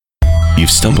You've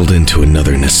stumbled into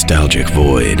another nostalgic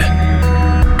void.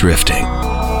 Drifting,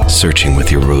 searching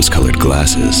with your rose-colored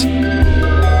glasses.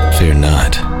 Fear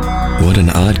not. What an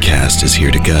Oddcast is here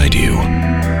to guide you.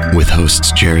 With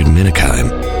hosts Jared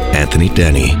Minikheim, Anthony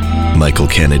Denny, Michael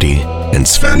Kennedy, and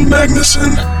Sven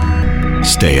Magnuson.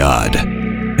 Stay odd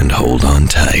and hold on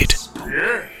tight.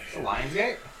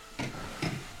 Lionsgate?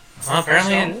 Well,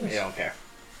 apparently Yeah, okay.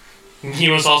 he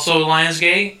was also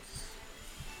Lionsgate.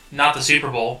 Not the Super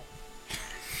Bowl.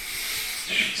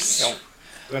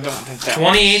 I don't think that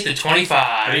 28 to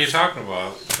 25. What are you talking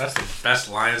about? That's the best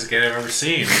Lionsgate I've ever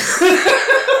seen.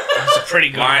 was a pretty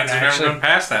good Lions one, have never actually. gone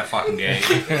past that fucking game.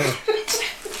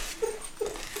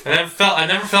 I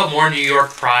never felt more New York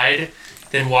pride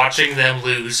than watching them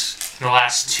lose in the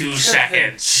last 2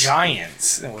 seconds.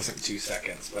 Giants. It wasn't 2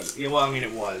 seconds, but yeah, well, I mean,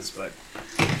 it was, but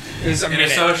it was a In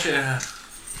minute. association.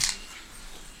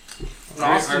 An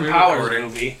Austin Are we Powers recording?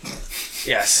 movie.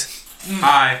 Yes.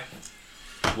 Hi.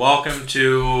 Welcome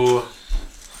to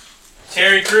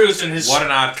Terry Crews and his What an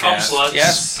cum Oddcast. sluts.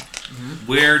 Yes.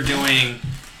 We're doing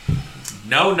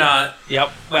no nut,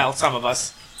 Yep. Well, some of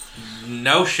us.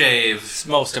 no shave,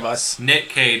 Most of us. Nick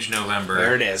Cage November.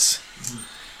 There it is.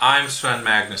 I'm Sven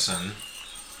Magnuson.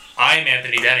 I'm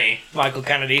Anthony Denny. Michael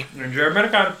Kennedy. And Jared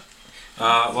Minikheim.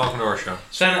 Welcome to our show.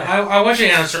 Sven, I want you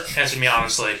to answer me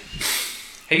honestly.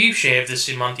 Have you shaved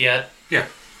this month yet? Yeah.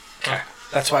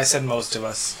 That's why I said most of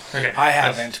us. Okay. I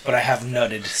haven't, but I have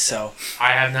nutted, so. I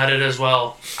have nutted as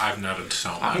well. I've nutted so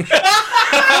much.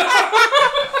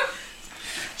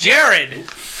 Jared!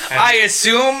 I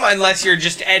assume, unless you're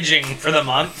just edging for the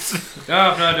month. No.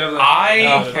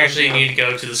 I actually need to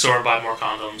go to the store and buy more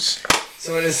condoms.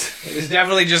 So it is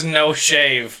definitely just no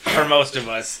shave for most of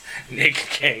us. Nick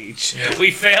Cage. Yeah.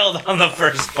 We failed on the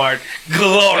first part. There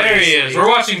Gloriously. he is. We're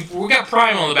watching. We got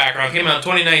Primal in the background. Came out in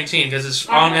 2019 because it's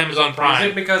on Amazon Is it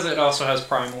Prime. because it also has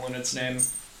Primal in its name?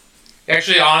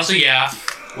 Actually, honestly, yeah.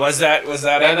 Was that it?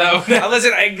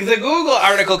 Listen, the Google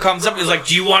article comes up. It's like,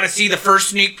 do you want to see the first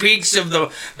sneak peeks of the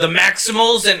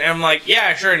Maximals? And I'm like,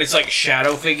 yeah, sure. And it's like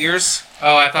shadow figures.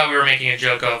 Oh, I thought we were making a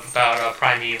joke about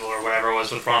Primeval or whatever it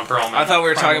was with Ron Perlman. I thought we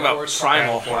were talking about Force.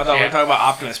 Primal. Primal I thought we yeah. were talking about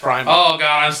Optimus Primal. Oh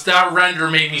god, that render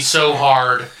made me so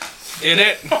hard. Did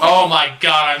it? Oh my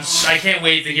god, I can't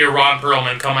wait to hear Ron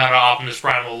Perlman come out of Optimus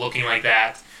Primal looking like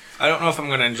that. I don't know if I'm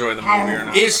going to enjoy the movie or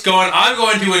not. I'm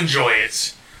going to enjoy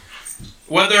it.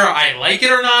 Whether I like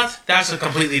it or not, that's a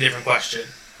completely different question.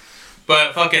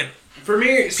 But fucking For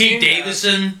me, Pete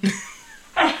Davidson.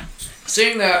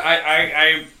 seeing that,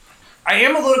 I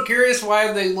am a little curious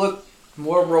why they look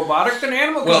more robotic than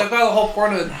animal. Because Well- I thought the whole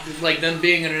point of like them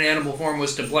being in an animal form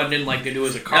was to blend in like they do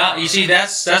as a car. You see,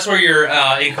 that's where you're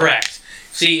incorrect.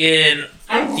 See, in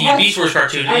the Beast Wars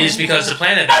cartoon, it is because the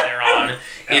planet that they're on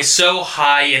is so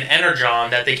high in energon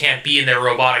that they can't be in their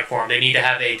robotic form. They need to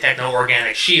have a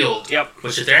techno-organic shield, Yep.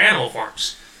 which is their animal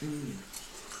forms.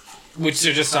 Which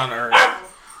they're just on Earth.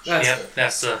 Yep,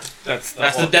 that's the That's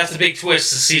that's the big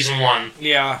twist of season 1.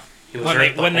 Yeah. It was When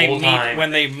right the they whole time.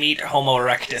 meet Homo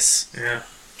erectus Yeah.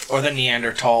 or the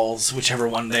Neanderthals, whichever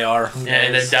one they are. Who Yeah,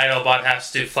 and then knows? Dinobot has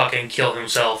to fucking kill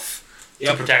himself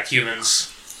Yep. to protect humans.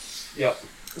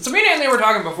 So me and Anthony were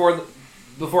talking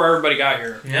before everybody got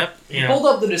here. Yep. You know. Pulled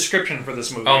up the description for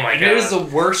this movie. Oh my and God. it is the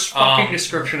worst fucking Um,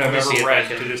 description let I've me see ever if read I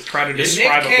can- to just try to Nick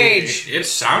describe a Cage. movie. It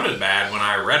sounded bad when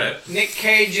I read it. Nick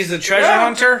Cage is a treasure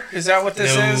hunter? Is that what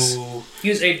this is? No.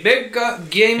 He's a big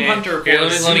game Okay, hunter. Here, for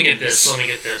let me get zombies. this. Let me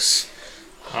get this.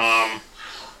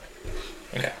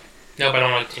 Okay. Nope, I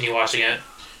don't want to continue watching it.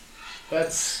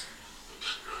 That's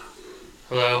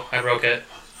Hello, I broke it.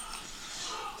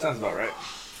 Sounds about right.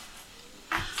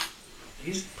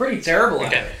 he's pretty terrible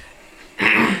at Okay.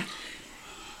 it.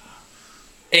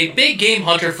 A big game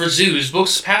hunter for zoos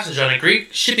books passage on a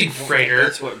Greek shipping freighter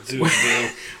That's what zoos do.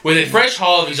 with a fresh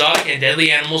haul of exotic and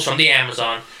deadly animals from the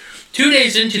Amazon. 2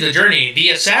 days into the journey, the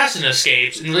assassin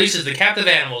escapes and releases the captive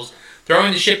animals,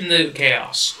 throwing the ship into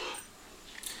chaos.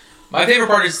 My favorite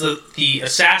part is the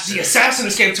assassin. The assassin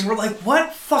escapes, and we're like,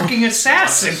 what fucking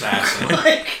assassin? Assassin.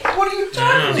 Like, what are you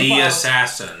talking The about?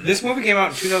 Assassin. This movie came out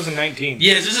in 2019.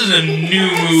 Yes, this is a new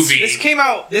movie. This came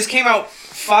out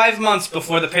 5 months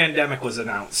before the pandemic was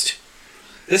announced.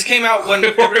 This came out when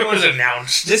Before it was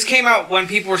announced. This came out when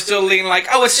people were still being like,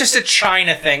 oh, it's just a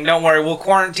China thing. Don't worry, we'll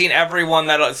quarantine everyone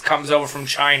that comes over from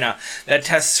China that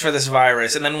tests for this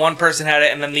virus. And then one person had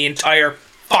it, and then the entire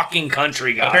fucking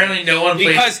country got Apparently, it. no one played.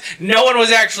 Because no one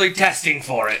was actually testing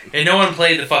for it. And no one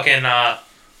played the fucking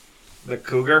The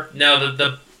cougar? no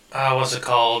the what's it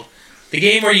called? The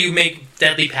game where you make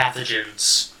deadly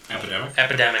pathogens. Epidemic.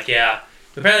 Epidemic, yeah.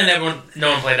 Apparently no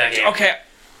one played that game. Okay.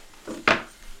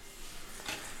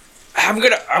 I'm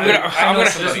gonna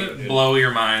Doesn't it blow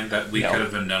your mind that we could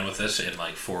have been done with this in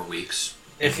like 4 weeks?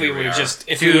 if we would have just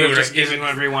Dude, given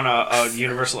everyone a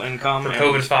universal income For and-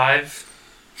 COVID 5.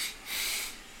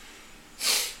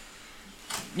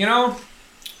 You know,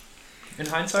 in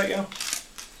hindsight, yeah.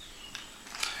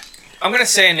 I'm gonna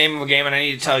say a name of a game, and I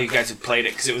need to tell you guys who played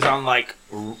it because it was on like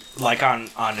on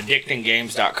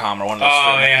addictinggames.com or one of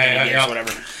those games,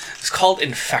 whatever. It's called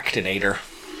Infectinator.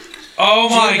 Oh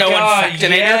Do you my know god, Infectinator?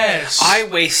 yes! I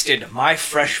wasted my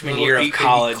freshman Little year of beep, baby,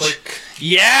 college. click.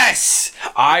 Yes,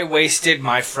 I wasted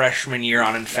my freshman year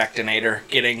on Infectinator.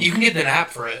 Getting You can get an app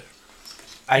for it.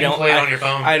 I You can don't play it on your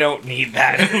phone. I don't need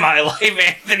that in my life,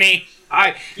 Anthony.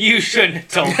 You shouldn't have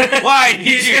told me. Why did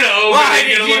He's you gonna open why it,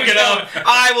 did gonna you look it tell up. me?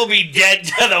 I will be dead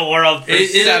to the world for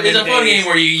It's 7 a fun days. game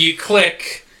where you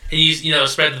click and you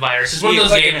spread the virus. It's one of You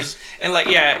those click games. and like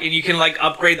and you can like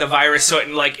upgrade the virus so it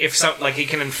like if some like it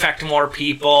can infect more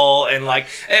people and like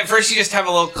at first you just have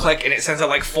a little click and it sends out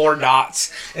like 4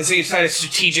 dots and so you try to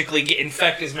strategically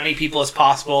infect as many people as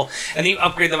possible and then you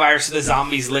upgrade the virus so the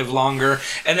zombies live longer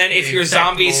and then if your Infect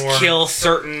zombies more. kill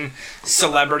certain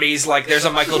celebrities like there's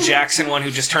a Michael Jackson one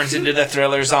who just turns into the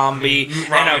Thriller zombie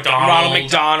Ronald Ronald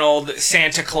McDonald,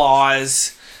 Santa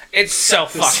Claus. It's so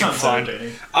fucking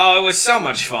fun. Oh, it was so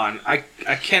much fun. I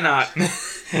cannot.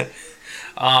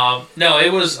 No,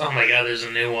 it was. Oh my god, there's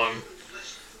a new one.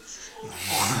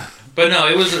 But no,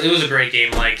 it was a great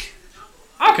game. Like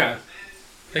Okay.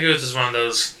 I think it was just one of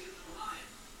those,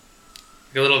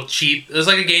 like a little cheap. It was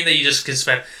like a game that you just could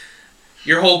spend.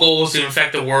 Your whole goal was to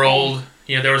infect the world.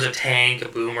 You know, there was a tank, a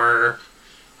boomer.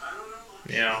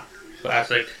 You know,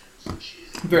 classic.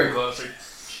 Very classic.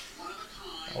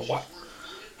 Oh, what?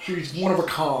 She's one of a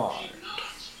kind.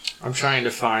 I'm trying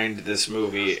to find this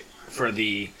movie for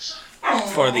the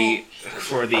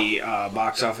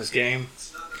box office game.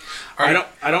 I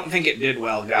don't think it did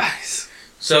well, guys.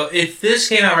 So if this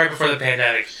came out right before the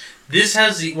pandemic, this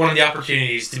has one of the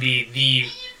opportunities to be the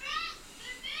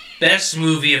best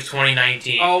movie of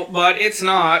 2019. Oh, but it's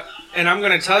not, and I'm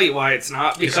going to tell you why it's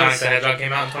not Because Sonic because. the Hedgehog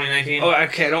came out in 2019. Oh,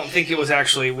 okay. I don't think it was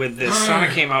actually with this. Sonic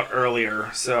came out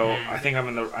earlier, so I think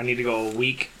I need to go a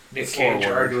week Nick Cage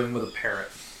forward. arguing with a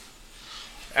parrot.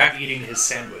 Eating his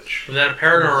sandwich. Was that a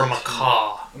parrot or a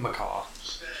macaw? A macaw.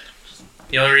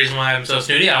 The only reason why I'm so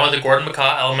snooty, I went to Gordon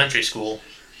Macaw Elementary School.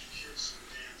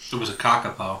 It was a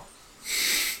cockapoo.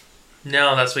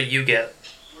 No, that's what you get.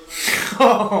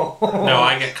 No,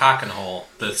 I get cock and hole.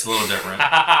 That's a little different.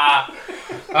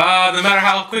 No matter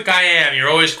how quick I am, you're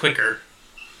always quicker.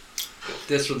 If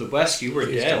this was the West, you were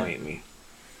Please dead. don't eat me.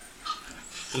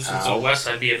 This is the West,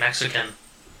 I'd be a Mexican.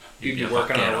 You'd be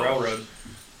working on a railroad.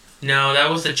 No, that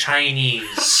was the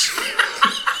Chinese.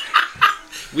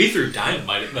 We threw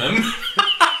dynamite at them.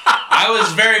 I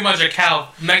was very much a cow.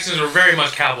 Mexicans were very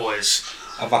much cowboys.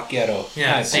 A vaquero.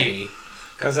 Yeah, see.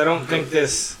 Because I don't think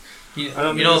this. You, I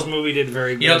don't you think know, this movie did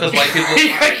very good. you know, because white people.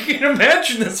 I can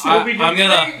imagine this movie.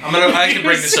 I can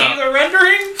bring this up. the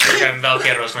rendering? Kevin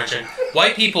Valqueros mentioned.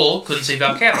 White people couldn't say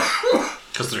Valquero.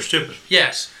 Because they're stupid.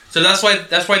 Yes. So that's why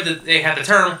they had the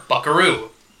term buckaroo.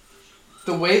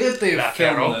 The way that they filmed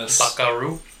Vaquero, this,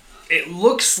 buckaroo. it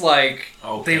looks like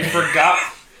Okay. they forgot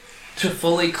to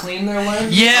fully clean their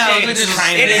lens. Yeah, Okay, it was it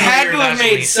had to have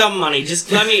made some money.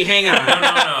 Just let me hang on.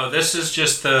 No. This is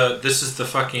just this is the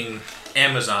fucking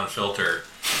Amazon filter.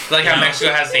 Like how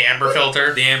Mexico has the amber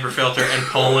filter. The amber filter, and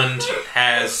Poland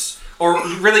has, or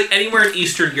really anywhere in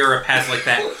Eastern Europe has like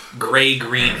that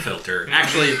gray-green filter.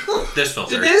 Actually, this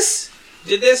filter.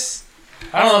 Did this?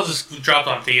 I don't know if this dropped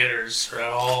on theaters at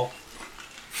all.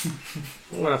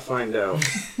 I'm gonna find out.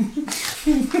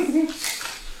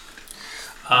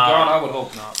 God, I would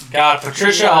hope not. God,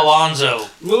 Patricia Alonso.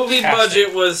 Movie Casting.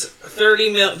 budget was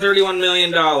 $31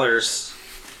 million.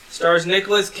 Stars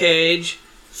Nicolas Cage,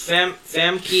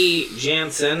 Famke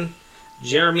Janssen,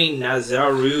 Jeremy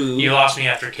Nazaru, You lost me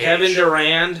after Cage. Kevin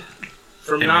Durand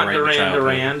from Him Not right in Duran childhood.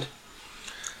 Durand.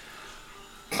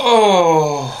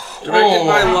 Oh. Directed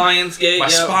by Lionsgate. My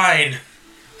yep. spine.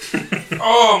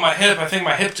 Oh, my hip. I think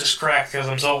my hip just cracked because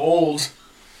I'm so old.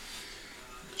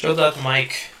 Show that to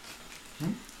Mike.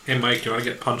 Hey Mike, do you want to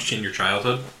get punched in your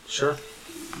childhood? Sure.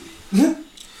 The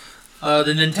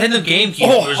Nintendo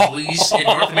GameCube was released in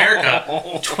North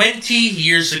America 20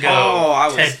 years ago I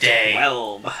was today.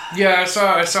 12. Yeah, I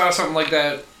saw something like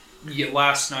that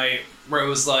last night where it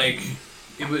was like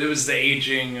it was the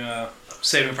aging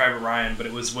Saving Private Ryan, but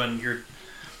it was when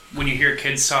you hear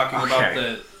kids talking about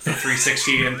the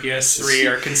 360 and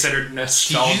PS3 are considered Did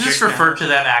nostalgic. you just now. refer to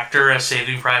that actor as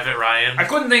Saving Private Ryan? I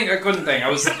couldn't think.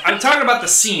 I'm talking about the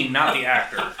scene, not the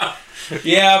actor.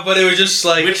 Yeah, but it was just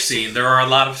like Which scene? There are a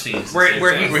lot of scenes. Where he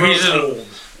Where he's grows in- old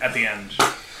at the end.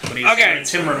 When he's, Okay. when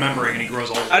it's him remembering and he grows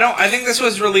old. I think this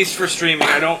was released for streaming.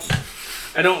 I don't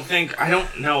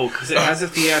know because it has a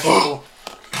theatrical.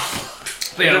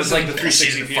 But yeah, it was like the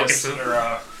Season 360 fucking PS food. that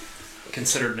are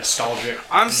considered nostalgic.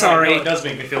 I'm No, sorry. it does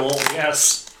make me feel old.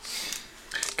 Yes,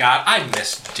 God, I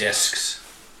miss discs.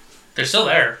 they're still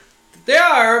there. they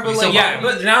are. But You like, still Yeah,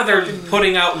 but now they're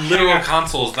putting out literal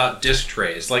consoles without disc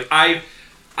trays. Like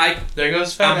There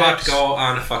goes FedEx. I'm about to go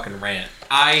on a fucking rant.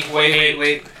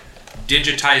 Wait.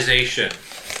 Digitization.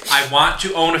 I want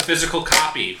to own a physical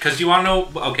copy because you want to know.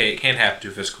 Okay, it can't happen to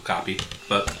a physical copy,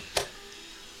 but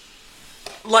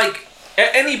like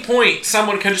at any point,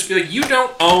 someone can just be like, "You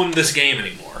don't own this game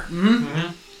anymore,"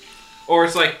 or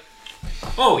it's like,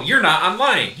 "Oh, you're not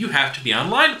online. You have to be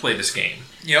online to play this game."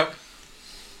 Yep.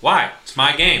 Why? It's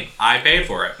my game. I paid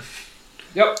for it.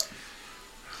 Yep.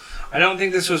 I don't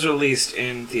think this was released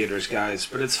in theaters, guys,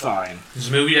 but it's fine. It's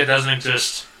a movie that doesn't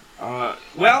exist.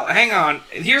 Well, hang on.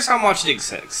 Here's how much it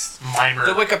exists. Mimer.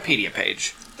 The Wikipedia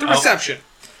page. The Oh. reception.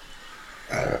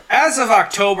 As of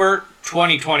October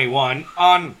 2021,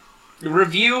 on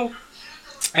review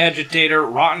agitator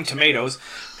Rotten Tomatoes,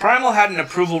 Primal had an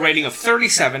approval rating of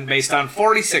 37 based on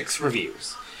 46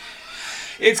 reviews.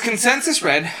 Its consensus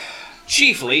read,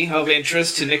 chiefly of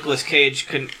interest to Nicolas Cage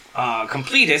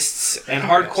completists and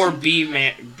hardcore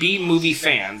B-movie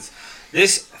fans,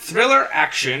 this thriller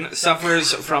action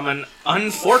suffers from an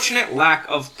unfortunate lack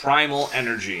of primal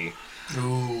energy.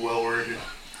 Ooh, well worded.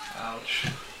 Ouch.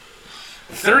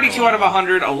 32 out of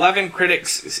 100, 11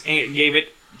 critics gave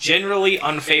it generally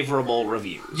unfavorable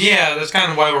reviews. Yeah, that's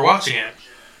kind of why we're watching it.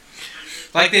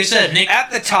 Like they said, Nick. At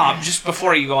the top, just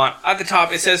before you go on, at the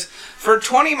top it says, for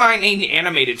 2019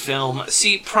 animated film,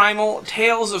 see Primal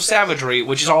Tales of Savagery,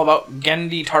 which is all about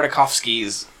Genndy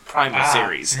Tartakovsky's Primal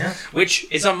series, yeah. which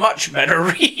is a much better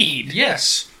read.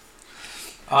 Yes.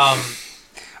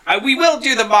 We will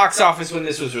do the box office when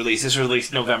this was released. This was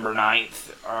released November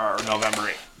 9th, or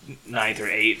November 9th or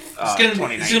 8th, It's gonna be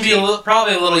 2019.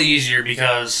 probably a little easier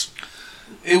because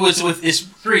it's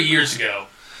 3 years ago.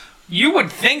 You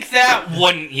would think that,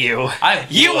 wouldn't you? I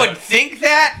Would think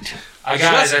that? Guys,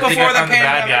 just I think before I the found the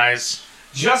bad pandemic. guys.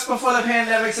 Just before the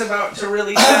pandemic's about to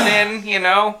really set in, you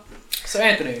know? So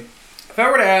Anthony, if I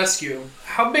were to ask you,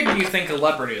 how big do you think a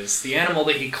leopard is? The animal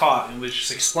that he caught and was just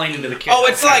explaining to the kid. Oh,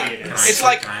 it's how like- heavy it is. It's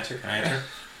like- Can I answer?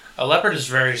 A leopard is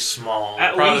very small.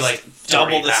 At probably least like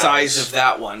double 40 the size pounds. of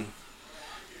that one.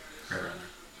 Right around there.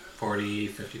 40,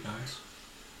 50 pounds.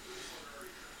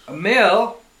 a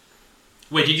male.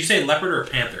 Wait, did you say leopard or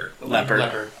panther?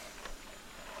 Leopard.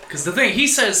 Because the thing, he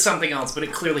says something else, but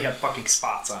it clearly had fucking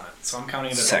spots on it. So I'm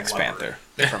counting it as Sex a leopard.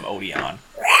 Panther from Odeon.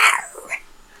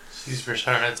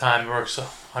 60% of the time, it works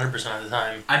 100% of the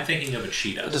time. I'm thinking of a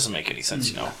cheetah. That doesn't make any sense,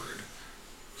 you know. Leopard.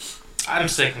 I'm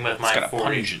sticking with It's my got a 40.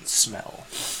 pungent smell.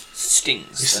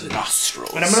 Stings the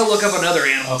nostrils. And I'm gonna look up another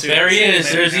animal too. There he is.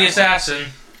 Maybe There's the that one. assassin.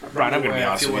 Brian, I'm gonna be I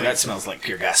honest feel with you. like- That smells like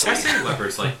pure I gasoline. say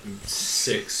leopard's like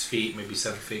 6 feet, maybe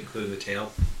 7 feet, including the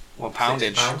tail. Well, 6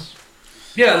 poundage. pounds.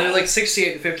 Yeah, they're like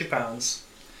 68 to 50 pounds.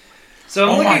 So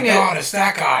I'm looking at it's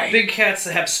that guy. big cats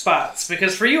that have spots.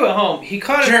 Because for you at home, he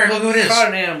caught, Jared, look who it is. caught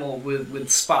an animal with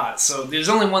spots. So there's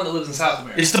only one that lives in South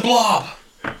America. It's the blob.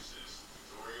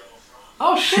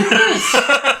 Oh shit, it is!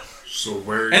 So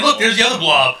where? And look, there's the other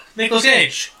blob. Nicolas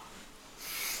Cage.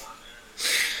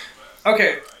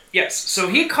 Okay, yes. So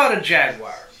he caught a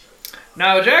jaguar.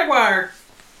 Now a jaguar,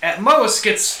 at most,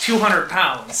 gets 200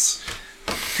 pounds.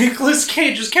 Nicolas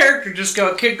Cage's character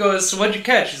kid goes, so what'd you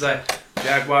catch? He's like,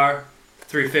 jaguar,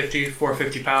 350,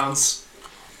 450 pounds.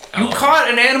 You caught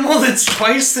an animal that's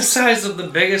twice the size of the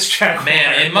biggest jaguar.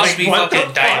 Man, it must Like, be what the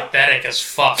fucking fuck? diabetic as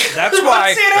fuck. That's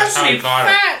why. It has That's how to he be caught it.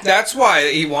 fat. That's why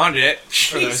he wanted it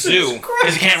for the Jesus zoo. Christ.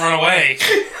 Because he can't run away.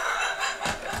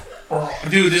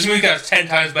 Dude, this movie got 10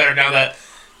 times better now that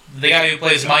the guy who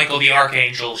plays Michael the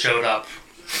Archangel showed up.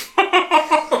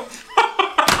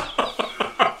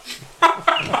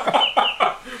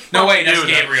 No, wait, that's Dude,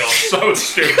 Gabriel. So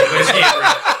stupid. That's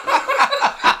Gabriel.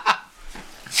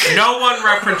 No one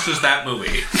references that movie.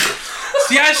 It's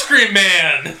the Ice Cream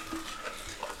Man!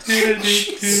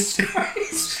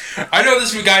 I know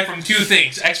this guy from two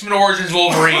things: X-Men Origins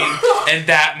Wolverine and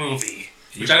that movie.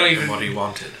 You Which I don't gave him even. what he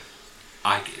wanted.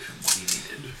 I gave him what he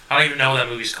needed. I don't even know what that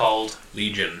movie's called.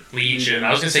 Legion. Legion.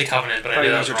 I was gonna say Covenant, but I I did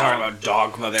you that guys were wrong. talking about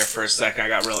Dogma there for a second. I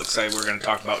got real excited. We were going to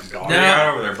talk about Dogma. What do you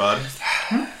got over there, bud?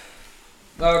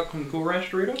 Cool Ranch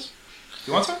Doritos?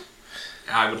 You want some?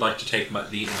 I would like to take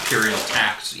the Imperial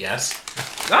tax, yes.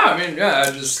 No, I mean, yeah,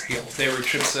 I just, they were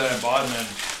chips that I bought and then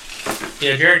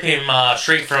Yeah, Jared came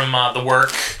straight from the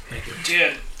work. I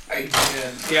did.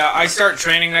 Yeah, I start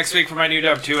training next week for my new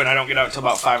job too, and I don't get out till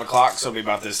about 5 o'clock, so it'll be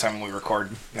about this time when we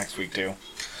record next week too.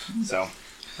 So,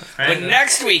 but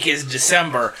next week is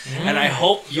December, and I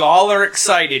hope y'all are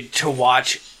excited to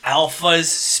watch Alpha's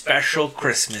special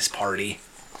Christmas party.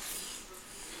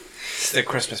 It's the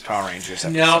Christmas Power Rangers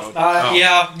episode. No,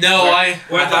 yeah, no,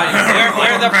 Where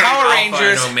the Power Rangers.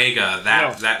 Alpha and Omega,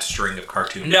 that string of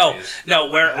cartoons. No,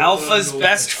 where Alpha's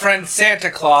best friend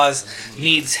Santa Claus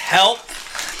needs help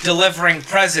delivering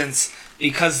presents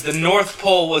because the North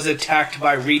Pole was attacked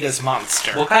by Rita's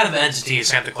monster. What kind of entity is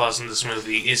Santa Claus in this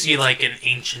movie? Is he like an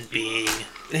ancient being?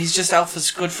 He's just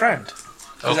Alpha's good friend.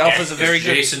 Because Okay. Alpha's a very Is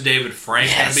good... Jason David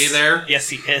Frank going to be there? Yes,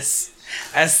 he is.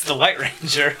 As the White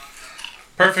Ranger.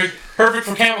 Perfect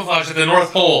for camouflage at the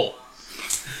North Pole.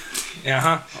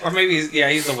 Yeah, or maybe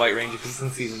he's the White Ranger because it's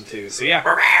in season 2. So yeah.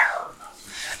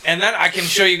 And then I can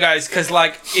show you guys, because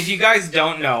like, if you guys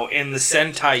don't know, in the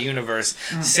Sentai universe,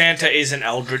 Santa is an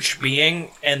eldritch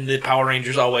being, and the Power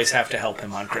Rangers always have to help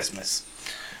him on Christmas.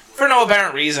 For no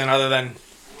apparent reason other than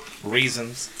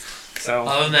reasons. So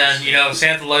Other than,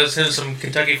 Santa loves him some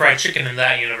Kentucky Fried Chicken in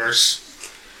that universe.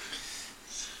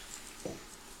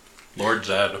 Lord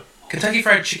Zed. Kentucky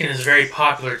Fried Chicken is a very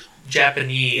popular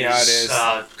Japanese Yeah, it is.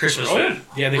 Christmas food.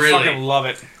 yeah, they really. fucking love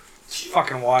it. It's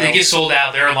fucking wild. They get sold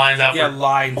out. There are lines out yeah, for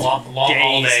lines long days.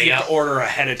 all day. You Yeah. have to order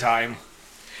ahead of time.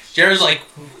 There's like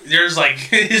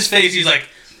his face. He's like,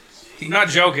 I'm not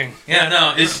joking. yeah,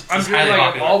 no, it's I'm highly doing like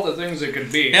popular. all the things it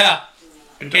could be. Yeah,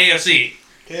 KFC,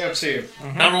 KFC.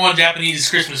 #1 Japanese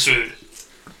Christmas food.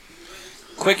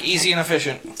 Quick, easy, and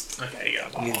efficient. Okay,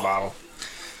 yeah. Need a bottle.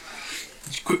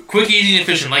 Quick, easy, and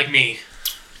efficient, like me.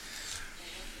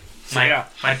 Yeah.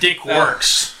 My dick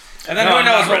works. And then No, who I'm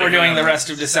knows not what ready we're to doing go. the rest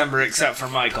of December except for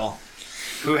Michael,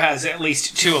 who has at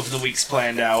least 2 of the weeks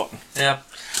planned out. Yep.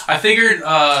 I figured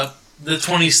the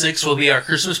 26th will be our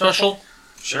Christmas special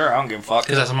Sure, I don't give a fuck.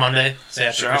 because that's a Monday. It's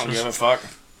after Sure, I don't Christmas. give a fuck.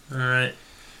 All right.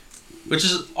 Which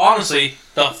is honestly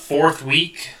the 4th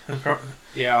week.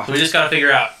 Yeah. So we just gotta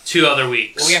figure out 2 other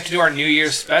weeks. Well, we have to do our New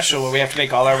Year's special where we have to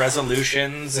make all our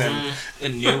resolutions and the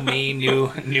new me,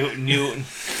 new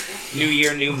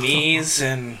year, new me's,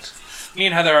 and me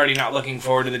and Heather are already not looking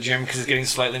forward to the gym because it's getting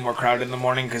slightly more crowded in the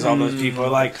morning because all those people are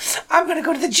like, I'm gonna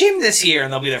go to the gym this year,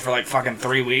 and they'll be there for like fucking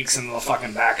 3 weeks and they'll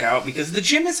fucking back out because the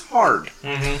gym is hard.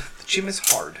 Mm-hmm. The gym is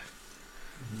hard.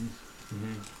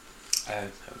 I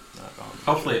have not gone.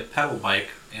 Hopefully a pedal bike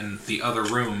in the other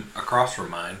room across from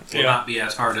mine will Yeah. not be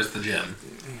as hard as the gym.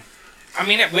 I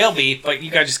mean, it will be, but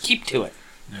you gotta just keep to it.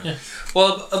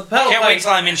 Well, a pedal Can't wait bike.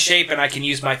 till I'm in shape and I can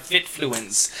use my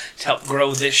Fitfluence to help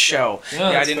grow this show. Yeah,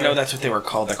 I that's didn't fair. know that's what they were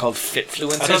called. They're called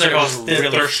Fitfluences. I thought they were It was called really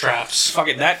thirst traps. Fuck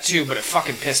it, that too, but it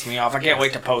fucking pissed me off. I can't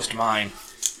wait to post mine.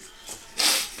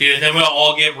 Dude, then we'll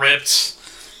all get ripped.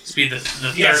 Let's be the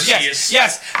thirstiest.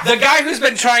 Yes. The guy who's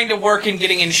been trying to work and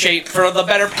getting in shape for the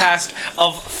better past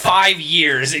of 5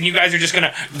 years, and you guys are just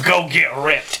gonna go get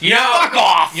ripped. You know, Fuck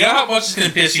off! You know how much it's gonna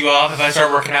piss you off if I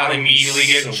start working out and I'm immediately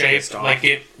get so in shape, pissed off. like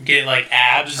get like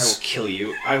I will abs. kill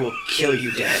you. I will kill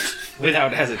you dead.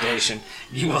 Without hesitation.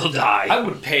 You will die. I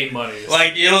would pay money.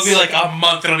 Like it'll be like a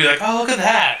month, and I'll be like, oh look at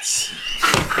that,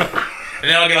 and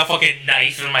then I'll get a fucking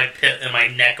knife in my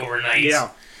neck overnight. Yeah.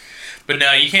 But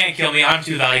no, you can't kill me. I'm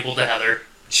too valuable to Heather.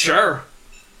 Sure.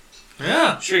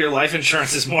 Yeah. Sure, your life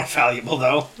insurance is more valuable,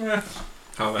 though.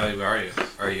 How valuable are you?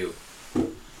 Are you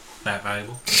that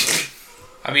valuable?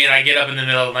 I mean, I get up in the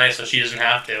middle of the night so she doesn't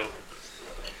have to.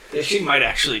 Yeah, she might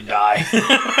actually die.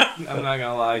 I'm not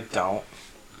gonna lie, don't.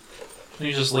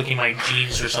 She's just licking my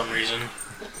jeans for some reason.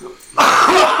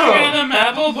 Get them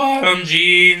apple bottom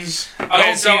jeans.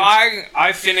 Okay, so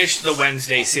I finished the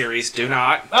Wednesday series. Do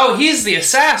not. Oh, he's the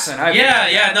assassin.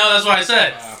 Yeah, no, that's what I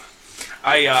said.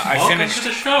 I Welcome finished. to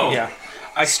the show. Yeah,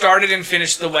 I started and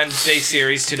finished the Wednesday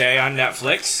series today on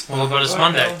Netflix. Well, but it's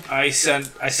Monday. I sent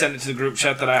it to the group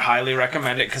chat that I highly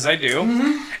recommend it because I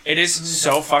do. It is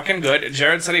so fucking good.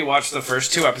 Jared said he watched the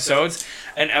first 2 episodes.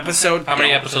 And episode How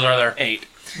many episodes are there? 8,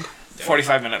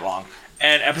 45-minute long.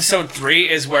 And episode 3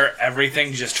 is where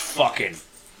everything just fucking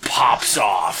pops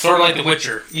off. Sort of like The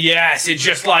Witcher. Yes, it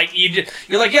just like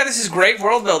you're like, yeah, this is great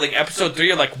world building. Episode 3,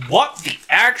 you're like, what the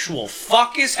actual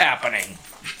fuck is happening?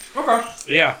 Okay.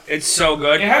 Yeah, it's so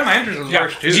good. You have my interest in the Yeah.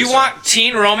 first two. Do you so- want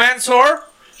teen romance horror?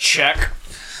 Check.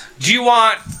 Do you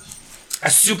want a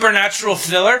supernatural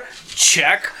thriller?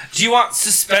 Check. Do you want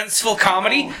suspenseful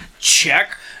comedy?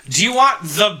 Check. Do you want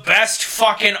the best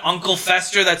fucking Uncle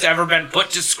Fester that's ever been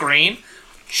put to screen?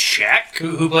 Check.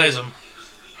 Who plays him?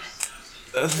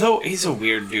 Though he's a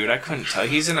weird dude, I couldn't tell.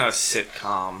 He's in a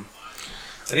sitcom.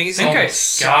 think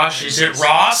he's Gosh, is it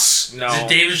Ross? No. Is it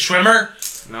David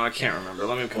Schwimmer? No, I can't remember.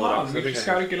 Let me pull Come it on, up. you just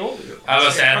gotta get older. I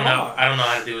was saying, Come on. I don't know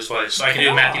how to do his voice. So I can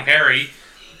do Matthew Perry.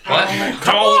 What?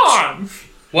 Come on!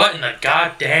 What in the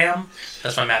goddamn?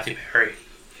 That's my Matthew Perry.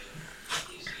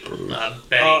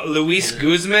 Betty. Luis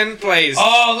Guzman plays.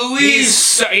 Oh,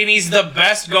 Luis! And he's the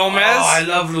best Gomez. Oh, I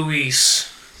love Luis.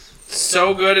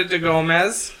 So good at the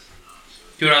Gomez.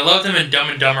 Dude, I loved him in Dumb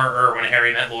and Dumber when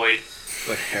Harry met Lloyd.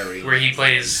 But Harry. Where he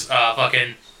plays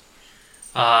fucking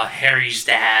Harry's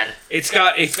dad. It's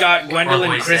got Gwendolyn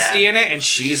Lloyd's Christie dad. in it, and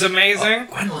she's amazing.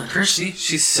 Gwendolyn Christie?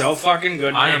 She's so fucking good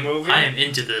in I the am movie.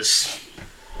 into this.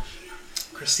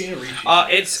 Christina Ricci.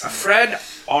 It's Fred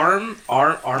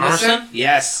Armisen?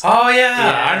 Yes. Oh yeah,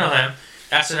 Yeah. I know him.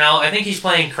 SNL. I think he's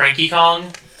playing Cranky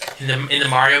Kong in the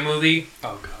Mario movie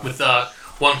Oh, God. with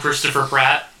one Christopher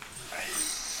Pratt.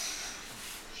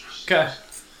 Okay.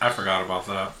 I forgot about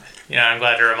that. Yeah, I'm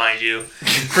glad to remind you.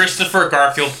 Christopher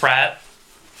Garfield Pratt.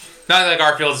 Not that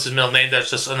Garfield is his middle name. That's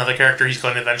just another character he's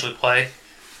going to eventually play.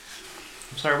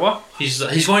 I'm sorry, what? He's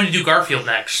going to do Garfield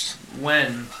next.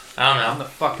 When? I don't How know. the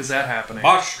fuck is that happening?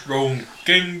 Mushroom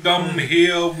Kingdom,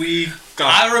 here we go.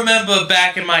 I remember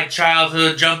back in my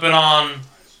childhood jumping on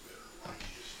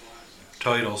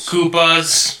Titles.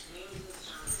 Koopas.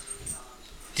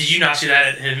 Did you not see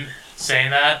that him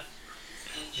saying that?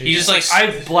 He just like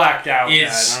I've blacked out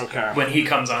It's- that Okay. when he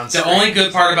comes on the screen. only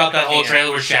good part about that whole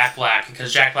trailer was Jack Black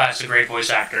because Jack Black's a great voice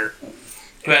actor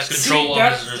who has control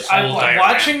of his whole diaphragm.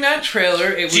 watching that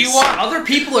trailer, it was you want- other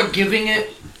people are giving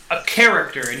it a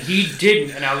character and he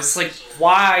didn't, and I was like,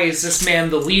 why is this man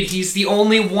the lead? He's the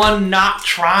only one not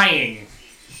trying.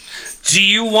 Do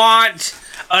you want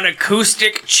an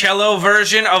acoustic cello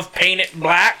version of Paint It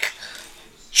Black?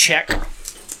 Check.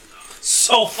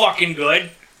 So fucking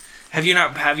good. Have you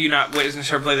not witnessed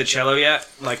her play the cello yet?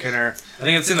 Like in her, I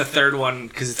think it's in the third one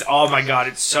because it's, oh my god,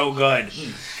 it's so good.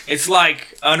 It's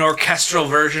like an orchestral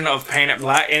version of Paint It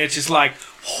Black, and it's just like,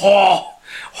 oh,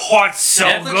 it's so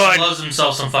Netflix good. loves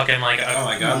himself some fucking like. Oh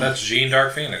my god, that's Jean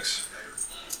Dark Phoenix.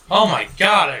 Oh my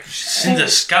god, she's in the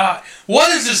sky. What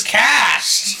is this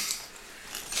cast?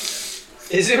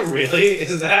 Is it really?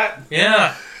 Is that?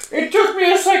 Yeah. It took me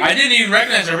a second. I didn't even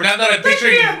recognize her, but now that I'm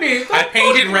picturing, I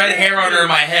painted red hair on her in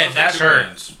my head. That's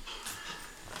her.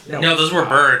 No, those were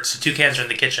birds. The toucans are in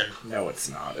the kitchen. No, it's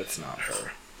not. It's not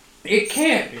her. It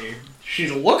can't be.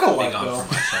 She's a lookalike,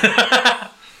 though.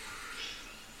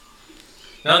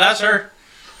 No, that's her.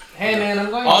 Hey, man, I'm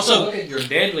going Also, to look at your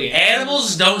deadly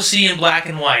Animals don't see in black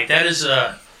and white. That is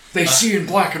They see in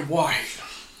black and white.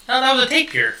 No, that was a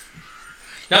tapir.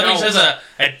 Nothing No. says a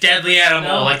deadly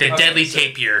animal No? like the Okay. deadly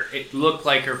tapir. It looked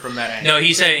like her from that angle. No, he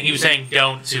was saying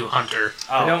don't to Hunter.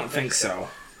 I don't think so.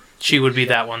 She would be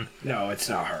that one. No, it's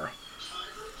not her.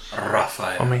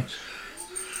 Raphael.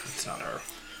 It's not her.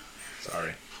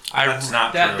 Sorry. That's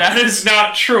not true. That is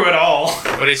not true at all.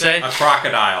 What did he say? A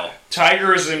crocodile.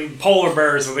 Tigers and polar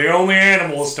bears are the only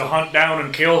animals to hunt down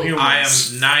and kill humans. I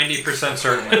am 90%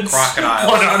 certain that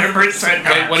crocodiles. 100%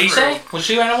 Wait, what did he say? Which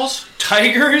two animals?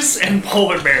 Tigers and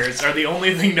polar bears are the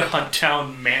only thing to hunt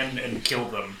down men and kill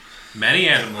them. Many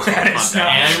animals That hunt is down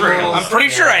not animals. true. I'm pretty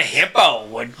sure a hippo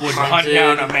would hunt Hunted.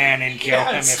 down a man and kill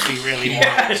Yes. him if he really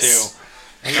Yes. wanted to.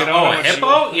 And you Oh, know a what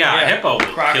hippo? Yeah, Yeah. a hippo will kill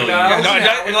you. Crocodile?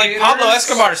 No, like Pablo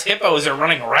Escobar's hippos are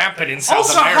running rampant in South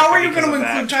Also, America. how are you because going to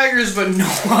of include that. tigers but no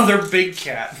other big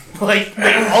cat? Like,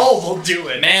 they all will do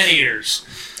it. Man-eaters.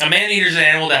 A man-eater is an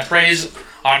animal that preys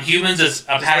on humans as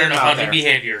a pattern of out hunting there.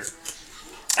 behavior.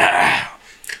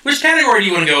 Which category do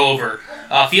you want to go over?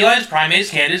 Felines, primates,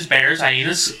 candids, bears,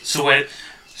 hyenas,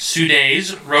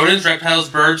 sudays, rodents, reptiles,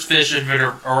 birds, fish,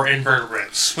 or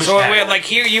invertebrates. Which So wait, category? like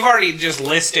here, you've already just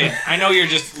listed. I know you're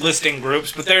just listing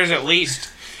groups, but there's at least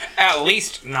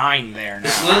 9 there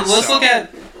now. Let's look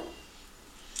at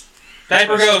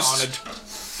Diaper Ghost.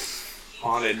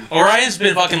 Haunted. Orion's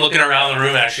been fucking looking around the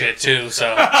room at shit too,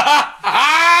 so.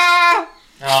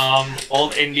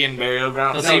 Old Indian burial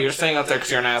ground. Let's No, see. you're staying up there because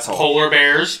you're an asshole. Polar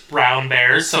bears, brown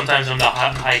bears, sometimes I'm the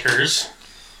hikers.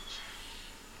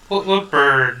 What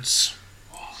birds?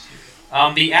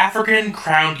 The African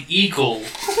crowned eagle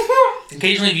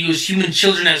occasionally views human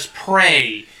children as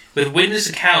prey, with witness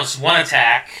accounts of one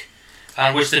attack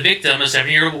on which the victim, a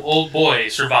 7-year-old boy,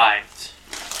 survived.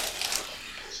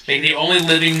 Making the only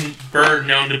living bird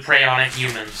known to prey on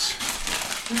humans.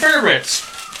 Invertebrates.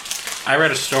 I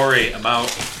read a story about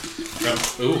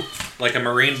like a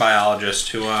marine biologist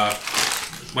who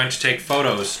went to take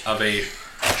photos of a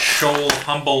shoal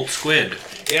Humboldt squid,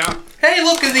 Yeah. Hey,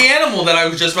 look at the animal that I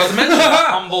was just about to mention.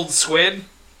 Humbled squid.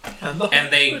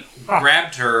 and they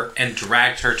grabbed her and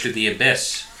dragged her to the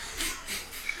abyss.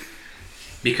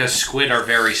 Because squid are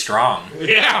very strong.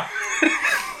 Yeah.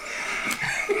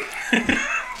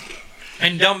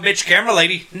 And dumb bitch camera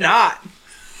lady, not.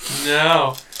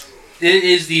 No. It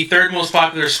is the third most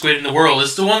popular squid in the world.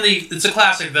 It's the one. It's a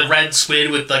classic, the red squid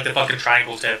with like the fucking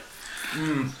triangle tip.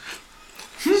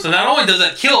 So not only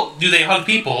do they hunt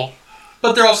people,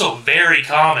 but they're also very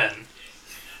common.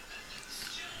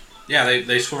 Yeah,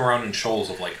 they swim around in shoals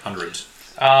of like hundreds.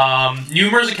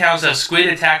 Numerous accounts of squid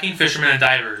attacking fishermen and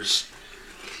divers.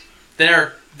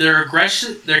 Their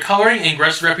coloring and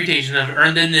aggressive reputation have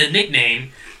earned them the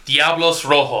nickname Diablos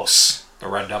Rojos, The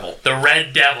Red Devil. the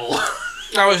Red Devil.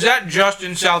 Now, is that just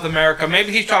in South America?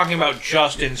 Maybe he's talking about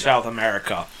just in South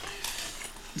America.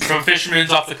 From fishermen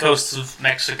off the coast of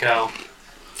Mexico.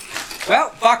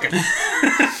 Well, fuck it.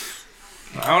 I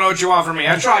don't know what you want from me.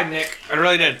 I tried, Nick. I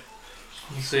really did.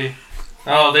 Let's see.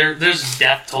 Oh, there's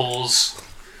death tolls.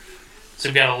 So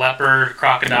we've got a leopard,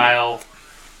 crocodile,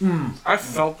 I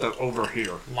felt that over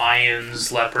here.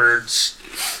 lions, leopards,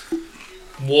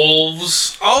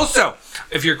 wolves. Also,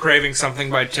 if you're craving something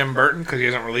by Tim Burton because he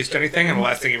hasn't released anything, and the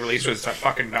last thing he released was that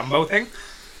fucking Dumbo thing,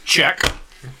 check.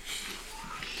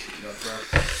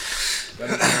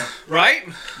 Right?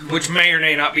 Which may or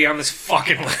may not be on this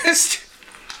fucking list.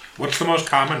 What's the most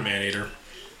common man-eater?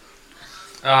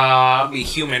 Be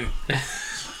human.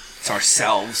 It's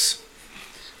ourselves.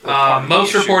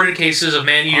 Most reported cases of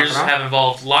man-eaters have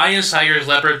involved lions, tigers,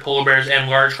 leopards, polar bears, and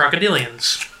large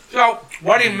crocodilians. So,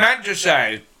 what he meant to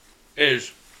say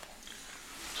is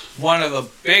one of the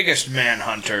biggest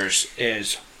manhunters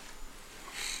is...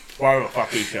 What the fuck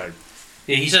he said?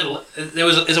 Yeah, he said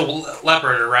it's a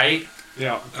leopard, right?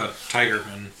 Yeah. Tiger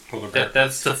and polar bear.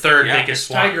 That's the third Yeah. biggest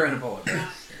one. Tiger and a polar bear.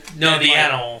 No, the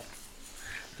animal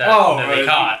that they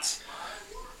caught.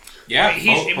 Yeah,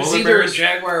 It was polar either bears. a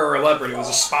jaguar or a leopard. It was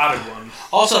a spotted one.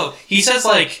 Also, he says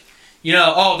like,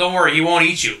 oh, don't worry, he won't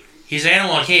eat you. He's an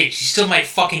animal in a cage. He still might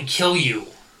fucking kill you.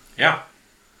 Yeah.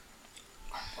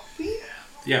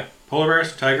 Yeah. Polar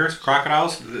bears, tigers,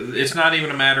 crocodiles. It's not even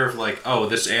a matter of like, oh,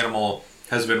 this animal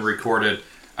has been recorded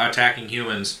attacking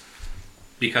humans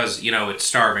because, it's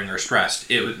starving or stressed.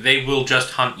 They will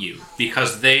just hunt you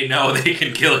because they know they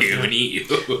can kill you and eat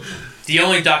you. The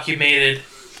only documented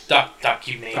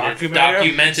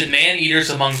man-eaters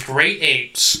among great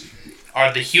apes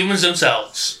are the humans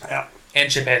themselves Yeah.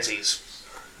 and chimpanzees.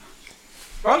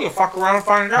 Well, you fuck around and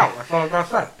find out. That's all I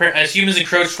gotta say. As humans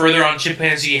encroach further on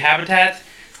chimpanzee habitat,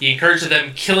 the encouragement of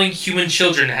them killing human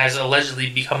children has allegedly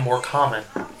become more common.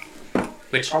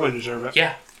 Which, Probably deserve it.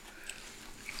 yeah.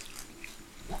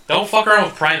 Don't fuck around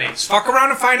with primates. Fuck around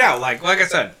and find out. Like I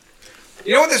said.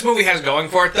 You know what this movie has going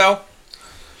for it, though?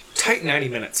 Tight 90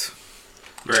 minutes.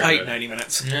 Very Tight good. 90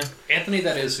 minutes. Yeah, Anthony,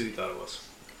 that is who you thought it was.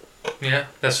 yeah,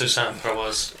 that's what it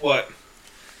was. What?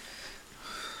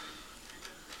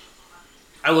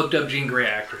 I looked up Jean Grey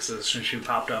actresses and she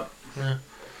popped up.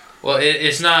 Well,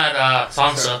 it's not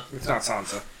Sansa. It's not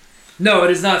Sansa. No,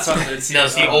 it is not something. It's No,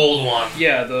 it's the old one.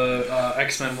 Yeah, the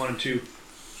X-Men 1 and 2.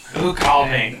 Who called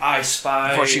And me? I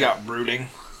Spy. Before she got brooding.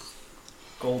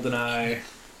 GoldenEye.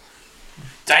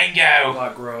 Dango!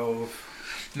 Hemlock Grove.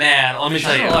 Man, let me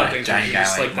tell you. A lot of Like, things where you're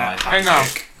just like that. Hang on.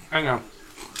 Hang on.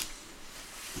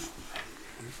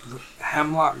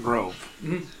 Hemlock Grove.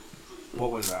 Mhm.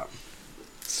 What was that?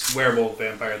 It's werewolf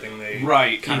vampire thing they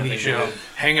Right. kind of TV thing show. did.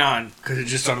 Hang on, because it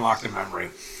just unlocked a memory.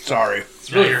 Sorry. It's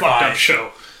a really you're fucked fine. up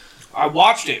show. I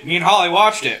watched it. Me and Holly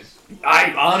watched it.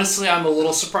 I'm a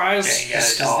little surprised Yeah,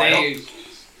 just yeah,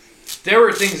 because there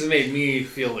were things that made me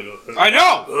feel like I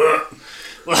know!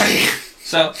 like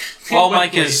so, while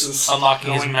Mike places is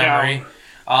unlocking his going memory,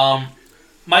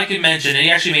 Mike had mentioned, and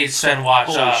he actually made Sven watch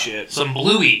Holy shit. some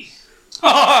Bluey.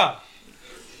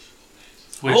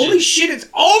 Which Holy is, shit, it's...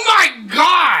 Oh my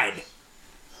god!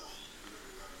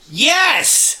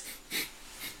 Yes!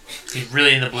 he's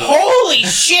really into Bluey. Holy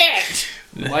shit!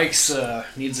 Mike's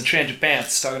needs a change of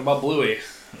pants talking about Bluey.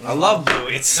 I love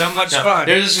Bluey. It's so much No, fun.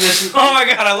 there's this. Oh my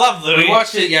god, I love Bluey. We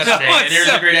watched it yesterday, No, and there's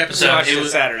it's a great We episode. watched It it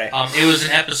was Saturday. it was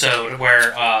an episode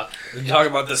where You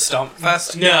talking about the Stump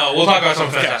Fest? no, we'll talk about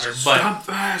something after, but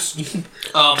fast.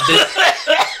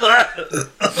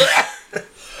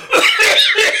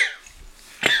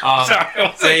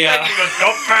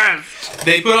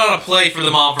 They put on a play for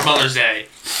the mom for Mother's Day,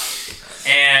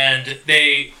 and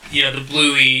they, the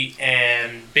Bluey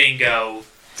and Bingo,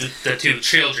 the two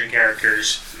children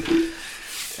characters,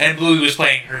 and Bluey was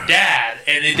playing her dad,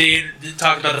 and they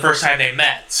talked about the first time they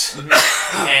met,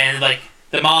 and like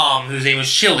the mom, whose name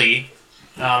was Chili,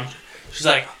 she's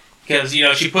like, because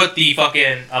she put the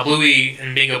fucking Bluey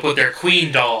and Bingo put their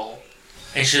Queen doll,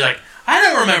 and she's like, I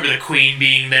don't remember the Queen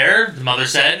being there. The mother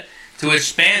said. To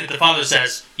which Bandit, the father,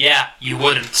 says, "Yeah, you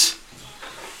wouldn't."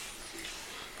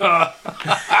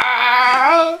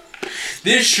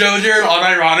 This show, Jared,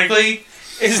 unironically,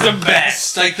 is the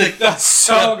best. Like That's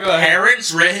so the good.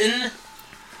 parents written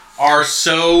are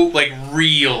so like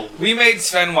real. We made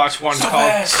Sven watch one So called.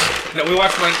 fast. No, we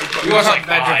watched one. We watched like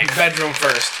bedroom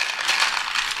first.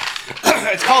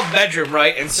 It's called Bedroom,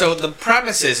 right? And so the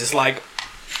premise is like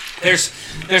there's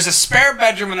a spare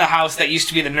bedroom in the house that used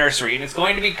to be the nursery, and it's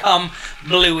going to become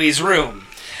Bluey's room.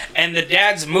 And the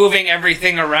dad's moving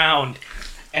everything around,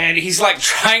 and he's like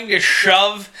trying to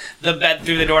shove the bed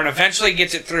through the door, and eventually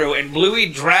gets it through. And Bluey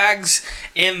drags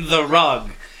in the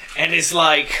rug, and is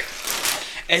like,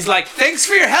 "Thanks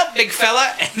for your help, big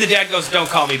fella." And the dad goes, "Don't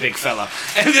call me big fella."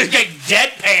 And the guy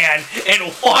deadpan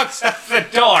and walks out the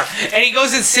door. And he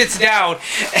goes and sits down.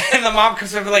 And the mom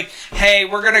comes over like, "Hey,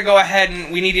 we're gonna go ahead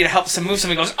and we need you to help some move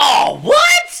something." He goes, "Oh,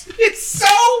 what? It's so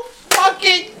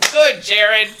fucking good,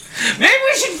 Jared. Maybe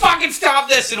we should fucking stop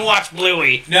this and watch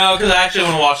Bluey." No, because I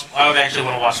would actually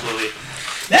want to watch Bluey.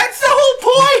 That's the whole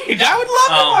point. I would love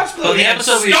to watch Bluey. But the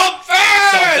episode Stump Fest!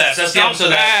 Stump Fest. That's the episode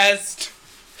that- Fest.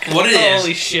 What it is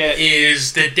Holy shit.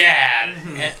 is the dad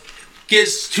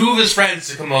gets two of his friends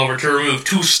to come over to remove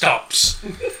two stumps.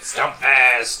 Stump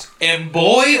Fest. And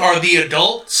boy, are the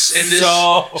adults in this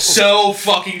so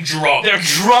fucking drunk. They're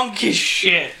drunk as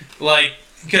shit. Like,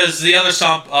 because the other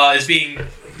stump is being,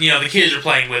 the kids are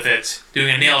playing with it,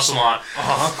 doing a nail salon.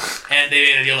 Uh-huh. And they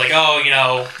made a deal like, oh,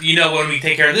 when we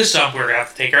take care of this stump, we're going to have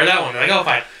to take care of that one. They're like, oh,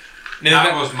 fine. And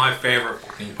That was my favorite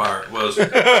fucking part, was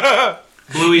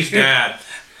Bluey's dad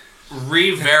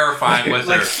re-verifying with her.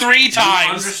 Like 3 times.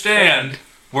 You understand,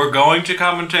 we're going to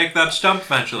come and take that stump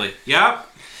eventually. Yep.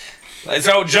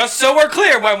 So just so we're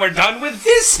clear, when we're done with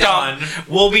this stump,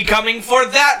 we'll be coming for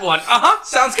that one.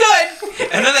 Sounds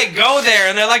good. And then they go there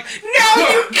and they're like, "No,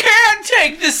 you can't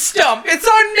take this stump. It's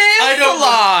our nail I don't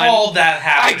salon." recall that I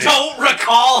happening. don't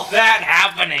recall that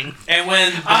happening. And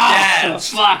when the dads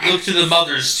fuck. look to the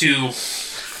mothers to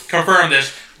confirm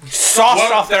this,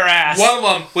 Sauced off their ass. one of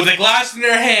them with a glass in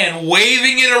their hand,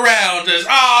 waving it around, says,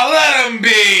 let him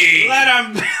be. Let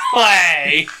them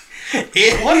play.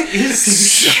 What is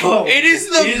this show? It is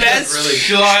the best Really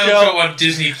show. show on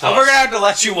Disney Plus. We're gonna have to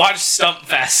let you watch Stump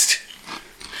Fest.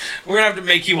 We're gonna have to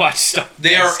make you watch Stump Fest.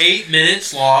 They are 8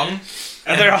 minutes long.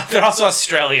 And they're also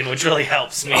Australian, which really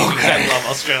helps me because I love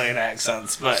Australian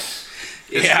accents. But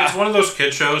It's one of those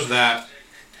kid shows that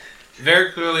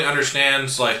very clearly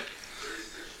understands, like,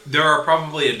 there are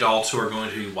probably adults who are going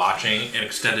to be watching an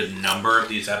extended number of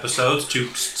these episodes to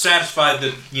satisfy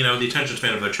the attention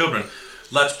span of their children.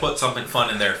 Let's put something fun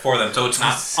in there for them so it's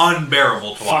not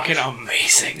unbearable to watch. fucking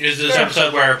amazing. There's this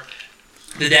episode where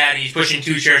the dad, he's pushing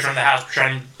 2 chairs around the house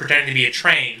pretending to be a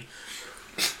train.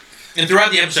 And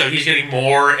throughout the episode, he's getting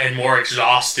more and more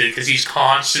exhausted because he's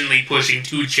constantly pushing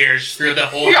 2 chairs through the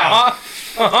whole house.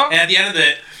 And at the end of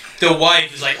it, the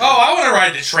wife is like, "Oh, I want to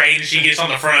ride the train." And she gets on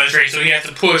the front of the train, so he has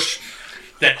to push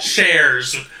the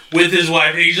chairs with his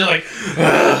wife. And he's just like,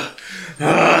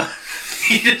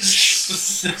 he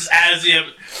just as him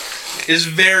is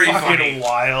very Fucking funny.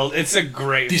 wild. It's a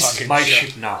great fucking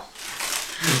show. now.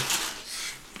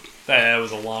 That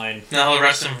was a line. Now the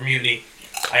rest of them from Mutiny.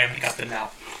 I am the captain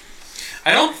now.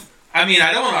 I don't want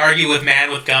to argue with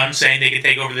man with gun saying they can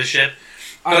take over the ship.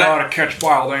 I know how to catch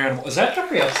wild animals. Is that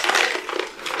Jeffrey Epstein?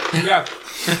 Yeah.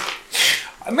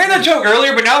 I made that joke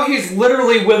earlier, but now he's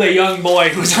literally with a young boy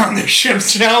who's on the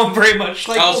ships now, very much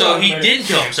like. Also, he didn't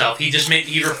kill himself. He just made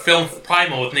either film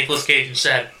Primal with Nicolas Cage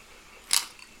instead.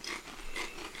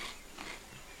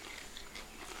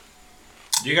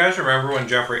 Do you guys remember when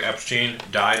Jeffrey Epstein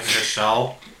died in his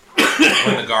cell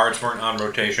when the guards weren't on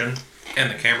rotation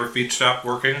and the camera feed stopped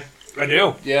working? I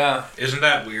do. Yeah. Isn't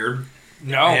that weird?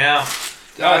 No. Yeah.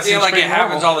 I feel seems like it pretty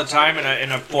happens normal. all the time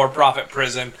in a for-profit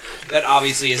prison that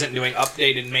obviously isn't doing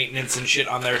updated maintenance and shit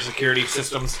on their security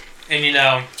systems. And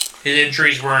his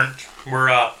injuries were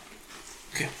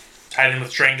tied in with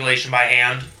strangulation by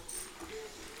hand.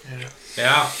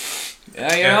 Yeah.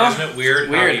 Yeah, Isn't it weird,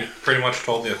 Weird. how he pretty much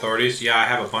told the authorities, "Yeah, I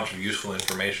have a bunch of useful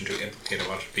information to implicate a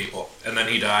bunch of people." And then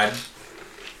he died.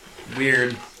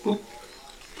 Weird.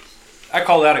 I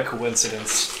call that a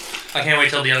coincidence. I can't wait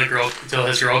till his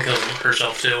girl kills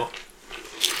herself too.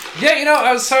 Yeah,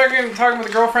 I was talking with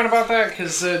a girlfriend about that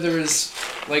because there was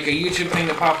like a YouTube thing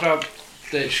that popped up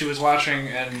that she was watching,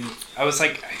 and I was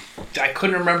like, I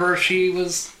couldn't remember if she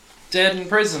was dead in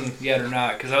prison yet or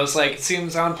not, because I was like, it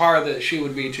seems on par that she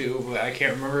would be too, but I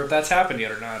can't remember if that's happened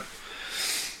yet or not.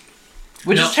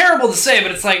 Which is terrible to say,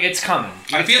 but it's like, it's coming.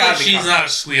 I It's feel gotta like be she's coming. not a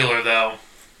squealer though.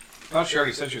 Well, she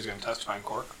already said she was going to testify in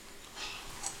court.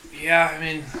 Yeah, I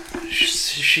mean,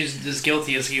 she's as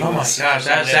guilty as he Oh my was. gosh,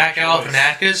 that Zach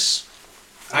Galifianakis.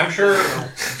 I'm sure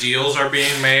deals are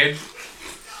being made,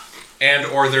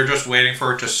 or they're just waiting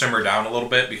for it to simmer down a little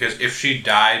bit, because if she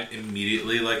died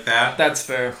immediately like that, That's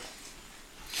fair.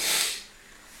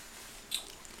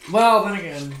 Well, then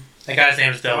again, That guy's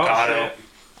name is Delgado. shit.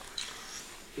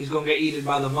 He's gonna get eaten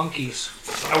by the monkeys.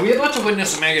 are we about to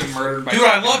witness a man get murdered by Dude,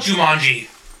 I love Jumanji.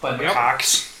 by the Yep.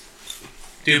 cocks?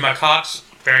 Dude, my cock's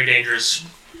very dangerous.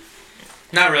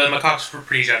 Not really, my cock's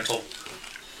pretty gentle.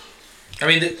 I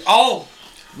mean,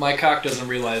 My cock doesn't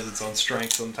realize its own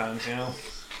strength sometimes, you know?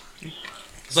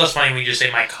 it's less funny when you just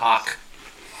say my cock.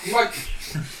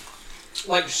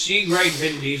 Like C-grade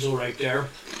Vin Diesel right there.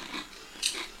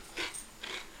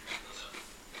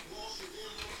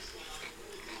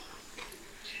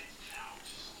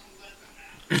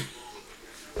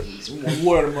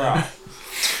 What about?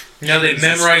 You know, they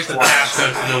memorized the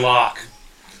passcode for the lock.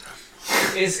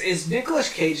 Is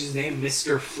Nicolas Cage's name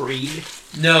Mr. Freed?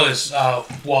 No, it's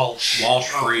Walsh. Walsh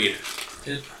Freed.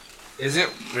 Is it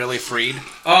really Freed?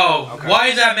 Oh, Okay. why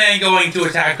is that man going to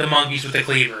attack the monkeys with a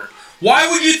cleaver? Why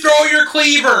would you throw your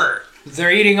cleaver?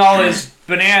 They're eating all his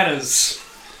bananas.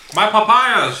 My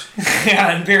papayas.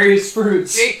 Yeah, and various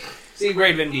fruits.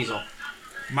 C-grade Vin Diesel.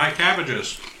 My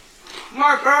cabbages.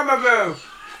 My grandmother!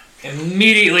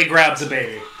 Immediately grabs a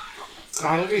baby.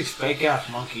 God, look at these fake ass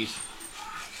monkeys.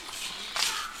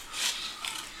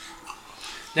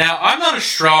 Now, I'm not a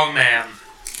strong man,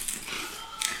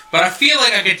 but I feel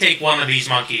like I could take one of these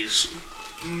monkeys.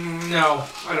 No,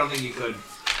 I don't think you could.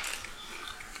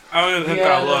 I don't think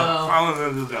Yeah, I look. no. I don't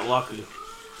think you get lucky.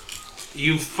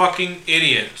 You fucking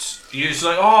idiots. You're just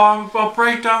like, oh, I'll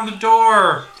break down the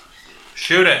door.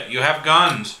 Shoot it. You have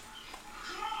guns.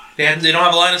 They don't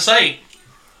have a line of sight.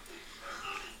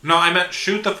 No, I meant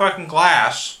shoot the fucking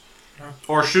glass.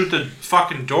 Or shoot the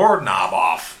fucking doorknob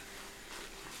off.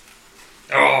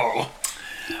 Oh.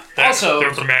 Also- there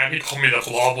was a man, he told me that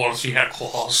blob once he had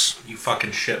claws. You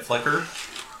fucking shit flicker.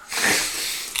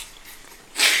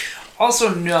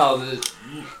 Also, no, the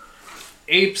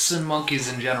apes and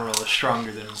monkeys in general are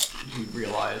stronger than you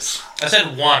realize. I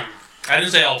said one. I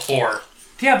didn't say all four.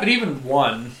 Yeah, but even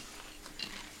one.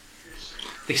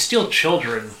 They steal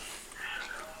children.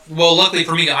 Well, luckily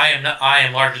for me, I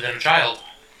am larger than a child.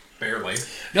 Barely.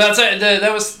 No,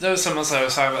 that was something else I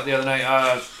was talking about the other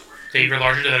night. Dave, you're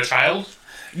larger than a child?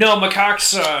 No,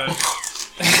 macaques.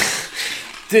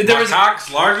 There My was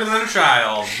cock's larger than a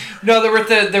child. no,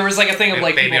 there was like a thing of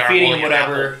like Baby people arm feeding holding an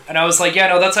whatever, and I was like, yeah,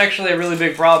 no, that's actually a really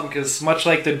big problem because much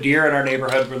like the deer in our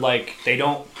neighborhood were like they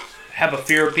don't have a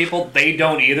fear of people, they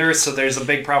don't either. So there's a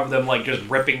big problem with them like just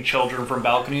ripping children from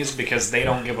balconies because they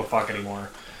don't give a fuck anymore.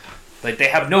 Like they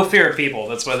have no fear of people.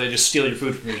 That's why they just steal your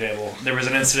food from your table. There was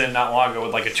an incident not long ago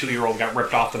with like a 2-year-old got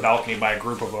ripped off the balcony by a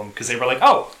group of them because they were like,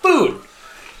 oh, food.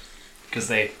 Because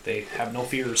they have no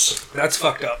fears. That's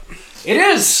fucked up. It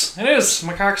is.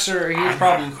 Macaques are a huge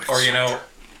problem. Or,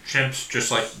 chimps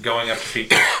just like going up to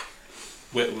people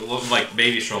with like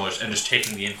baby strollers and just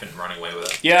taking the infant and running away with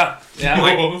it. Yeah.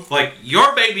 Like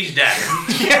your baby's dead.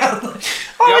 Yeah.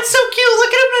 Oh, it's so cute.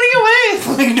 Look at him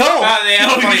running away. Like, no. They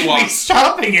have a no, funny you should walk. be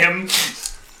stopping him.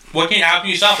 How can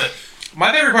you stop it?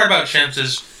 My favorite part about chimps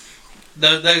is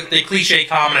the cliche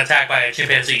common attack by a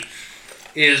chimpanzee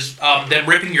is them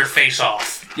ripping your face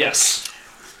off. Yes.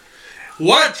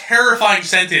 What a terrifying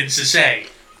sentence to say.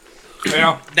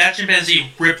 Yeah. That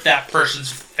chimpanzee ripped that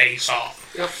person's face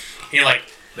off. Yep. You're like,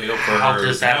 They go for How your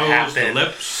does that nose, happen? the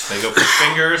lips. They go for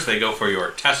fingers. They go for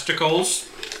your testicles.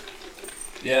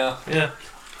 Yeah. yeah.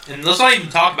 And let's not even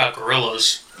talk about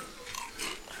gorillas.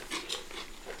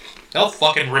 They'll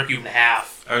fucking rip you in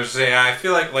half. I would say I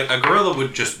feel like a gorilla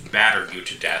would just batter you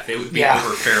to death. It would be Yeah.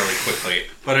 over fairly quickly.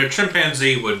 But a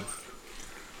chimpanzee would.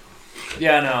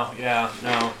 Yeah,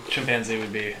 no. Chimpanzee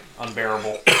would be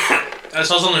unbearable. I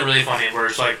saw something really funny where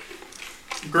it's like,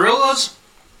 gorillas,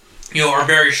 are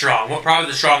very strong.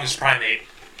 Probably the strongest primate.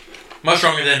 Much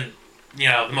stronger than,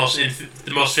 the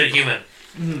most fit human.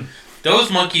 Mm.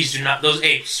 Those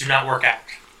apes do not work out.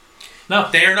 No.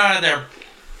 They are not at their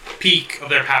peak of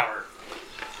their power.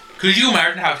 Could you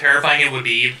imagine how terrifying it would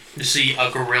be to see a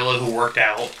gorilla who worked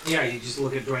out? Yeah, you just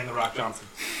look at Dwayne The Rock Johnson.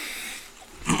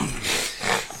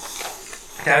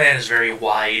 That man is very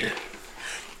wide.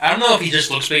 I don't know if he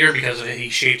just looks bigger because he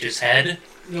shaped his head.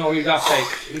 No, you got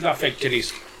fake. You got fake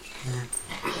titties.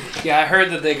 Yeah, I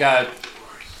heard that they got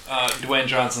Dwayne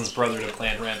Johnson's brother to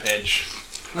plan Rampage.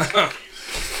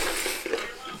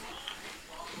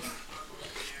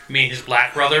 You mean his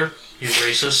black brother? He's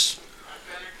racist.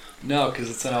 No, because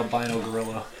it's an albino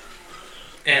gorilla.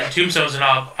 And Tombstone's an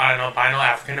albino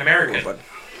African American.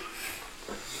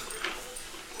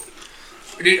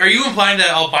 Dude, are you implying that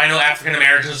albino African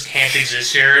Americans can't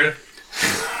exist, Jared?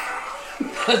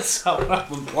 That's not what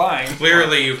I'm implying.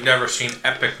 Clearly, you've never seen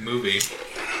Epic Movie.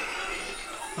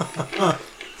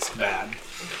 It's bad.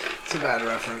 It's a bad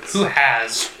reference. Who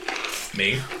has?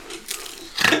 Me.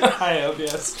 I have,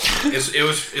 yes.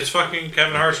 It's fucking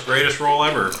Kevin Hart's greatest role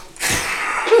ever.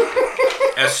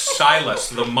 As Silas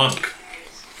the monk.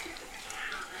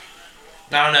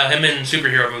 I don't know. Him in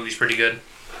superhero movies pretty good.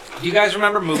 Do you guys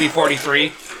remember movie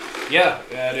 43? Yeah,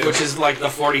 I do. Which is like the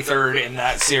 43rd in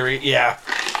that series. Yeah.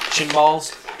 Chin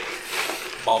balls.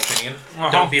 Balchinian.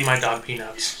 Don't feed my dog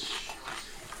peanuts.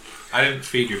 I didn't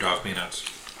feed your dog peanuts.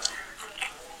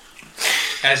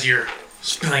 As you're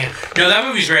spilling it. No, that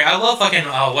movie's great. I love fucking,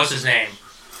 what's his name?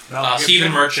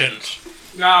 Stephen Merchant.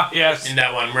 Ah, yes. In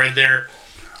that one, where they're,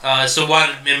 it's the one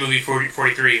in movie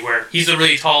 43 where he's a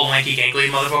really tall, lanky, gangly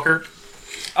motherfucker.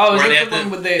 Oh, is where it the one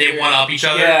with they one up each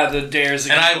other? Yeah, the dares.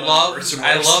 And I love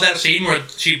that scene where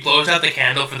she blows out the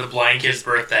candle for the blind kid's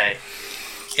birthday.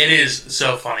 It is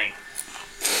so funny.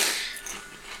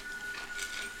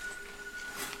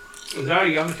 Is that a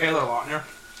young Taylor Lautner?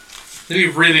 It'd be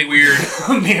really weird.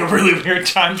 Made a really weird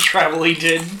time travel he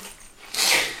did.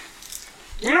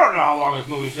 We don't know how long this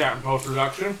movie's out in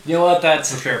post-production. You know what?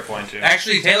 That's a fair point, too.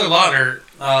 Actually, Taylor Lautner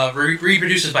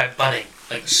reproduces by budding,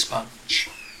 like a sponge.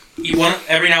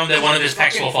 Every now and then one of his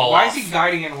pecs will fall Why off. is he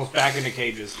guiding animals back into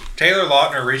cages? Taylor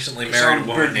Lautner recently married a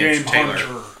woman named Taylor.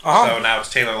 So now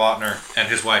it's Taylor Lautner and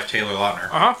his wife Taylor Lautner.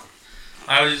 Uh-huh.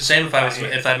 I would do the same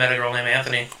if I met a girl named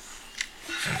Anthony.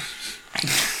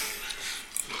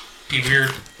 Be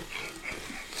weird.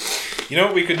 You know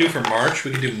what we could do for March?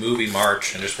 We could do movie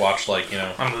March and just watch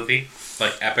A movie.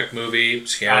 like Epic Movie,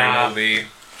 Scary Movie.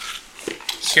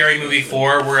 Scary Movie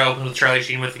 4, we're open with Charlie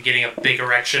Sheen with getting a big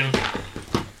erection.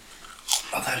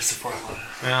 Oh, that is the fourth one.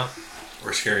 Yeah.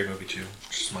 Or Scary Movie 2,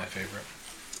 which is my favorite.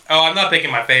 Oh, I'm not picking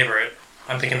my favorite.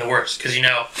 I'm picking the worst, because you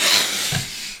know.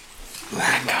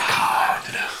 God.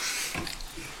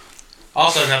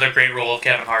 Also, another great role of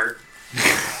Kevin Hart.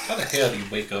 How the hell do you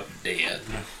wake up dead?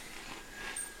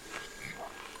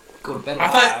 Go to bed I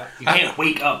alive. thought- You can't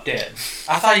wake up dead.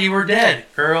 I thought you were dead,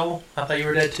 girl. I thought you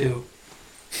were dead too.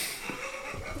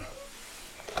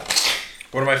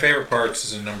 One of my favorite parts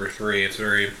is in number 3.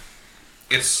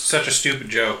 It's such a stupid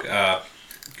joke,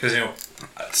 because,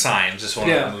 Signs is one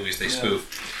of the movies they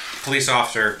spoof. Police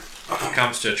officer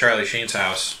comes to Charlie Sheen's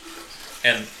house,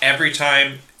 and every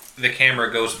time the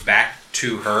camera goes back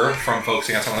to her from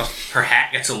focusing on someone else, her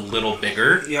hat gets a little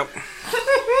bigger. Yep.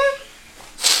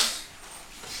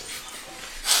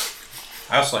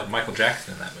 I also like Michael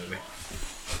Jackson in that movie.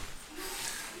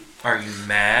 Are you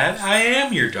mad? I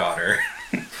am your daughter.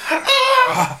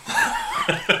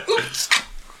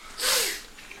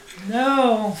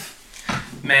 No.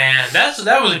 Man, that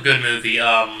was a good movie.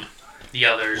 The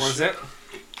Others. Was it?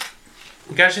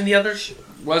 You guys seen The Others?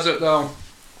 Was it, though?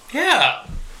 Yeah.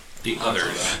 The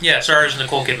Others. Yeah, stars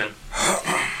Nicole Kidman.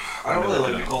 I don't really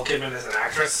like Nicole Kidman as an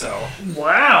actress, so...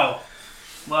 Wow.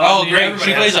 Well, Oh, I mean, great.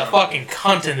 everybody She plays has a some. fucking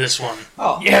cunt in this one.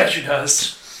 Yeah, she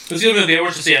does. It was a good movie. I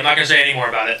wish to see it. I'm not going to say any more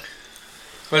about it.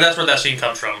 But that's where that scene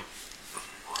comes from.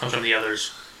 Comes from The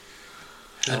Others.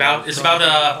 It's about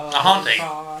a haunting.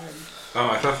 Oh,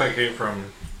 I thought that came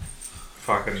from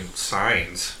fucking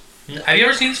Signs Have you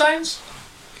ever seen Signs?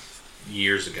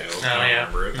 years ago. No, I don't yeah.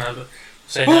 remember it. No, but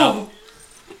say no.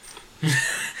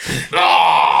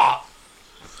 Ah!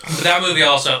 But that movie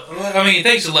also, I mean,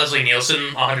 thanks to Leslie Nielsen,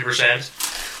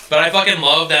 100%. But I fucking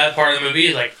love that part of the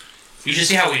movie. Like, you should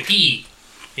see how we pee.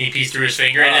 And he pees through his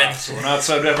finger, and then So we're not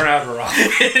so different after all.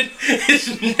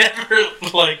 it's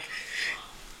never like.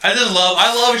 I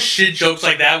love shit jokes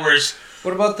like that where it's.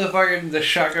 What about the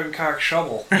shotgun cock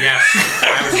shovel? Yes,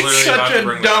 I was literally about to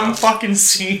bring that up. fucking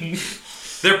scene.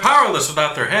 They're powerless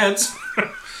without their heads.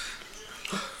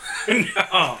 No,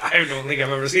 I don't think I've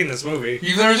ever seen this movie.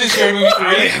 You've never seen Scary Movie 3?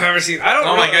 I've never seen... I don't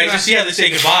Oh my really- god, you see how they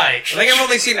say goodbye. I think I've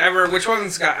only seen which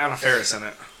one's got Anna Faris in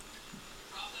it?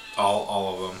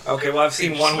 All of them. Okay, well I've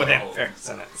seen one with Anna Faris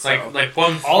in it. So. Like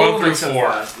one All one of them through except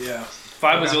 4. 5. Yeah.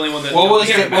 5 was the only one that. What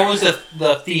was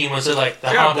the theme? Was it like the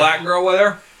She got a haunted? black girl with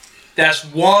her. That's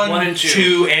 1, One and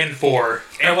 2, and 4.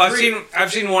 And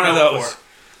I've seen one of No, those.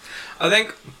 I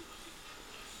think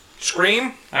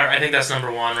Scream. I think that's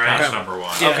number 1, right? That's number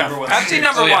 1. Yeah, Okay. number one. I've seen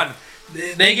number Oh, yeah. one.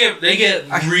 They get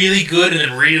really good and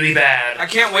then really bad. I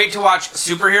can't wait to watch a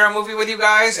superhero movie with you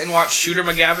guys and watch Shooter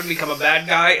McGavin become a bad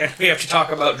guy, and we have to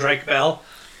talk about Drake Bell.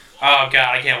 Oh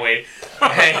god, I can't wait.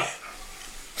 Hey,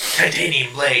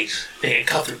 titanium blades, they can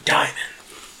cut through diamond.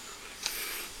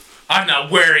 I'm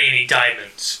not wearing any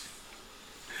diamonds.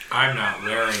 I'm not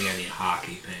wearing any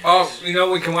hockey pants. Oh, you know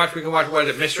we can watch. What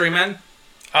is it? Mystery Men.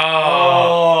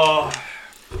 Oh,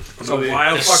 It's a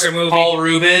wild fucking movie. Paul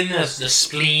Rubin as the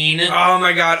spleen. Oh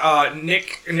my god.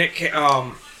 Nick. Nick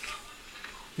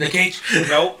Cage.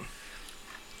 Nope.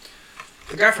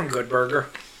 The guy from Good Burger.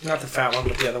 Not the fat one,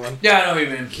 but the other one. Yeah, I know what you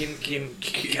mean.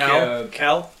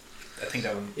 Kel? I think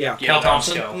that one. Yeah. Kel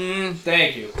Thompson.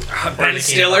 Thank you. Ben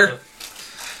Stiller.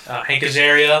 Hank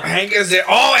Azaria. Hank Azaria.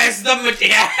 Oh, it's the...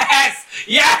 Yes!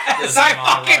 Yes! I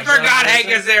fucking forgot Hank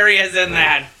Azaria's in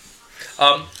that.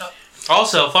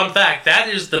 Also, fun fact, that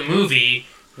is the movie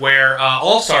where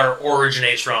All-Star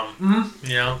originates from. Mm-hmm.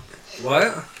 You know?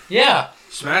 What? Yeah.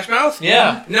 Smash Mouth?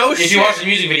 Yeah. No shit. If you watch the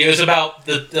music video, it's about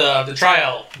the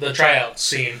tryout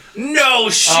scene. No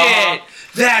shit!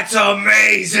 That's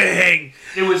amazing!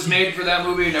 It was made for that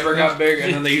movie, never got big,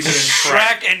 and then they used it in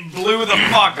Shrek. Shrek and blew the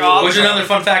fuck up. Which is another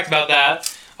fun fact about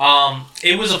that.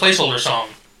 It was a placeholder song.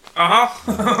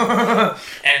 Uh-huh.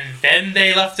 And then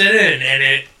they left it in, and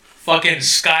it fucking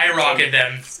skyrocketed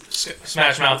them.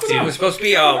 Smash Mouth 2. It was supposed to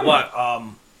be, what?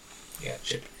 Yeah,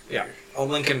 Chip. Yeah. A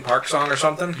Linkin Park song or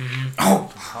something? Mm-hmm.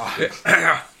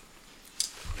 Oh.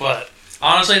 But,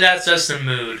 honestly, that sets the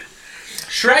mood.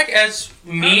 Shrek, as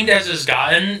mean as it's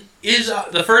gotten, is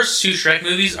the first 2 Shrek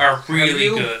movies are really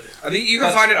good. I think you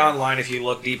can find it online if you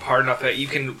look deep hard enough that you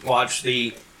can watch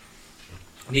the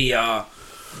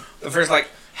first, like,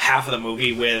 half of the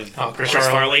movie with Chris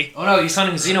Farley. Oh no, he's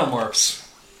hunting xenomorphs.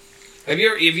 If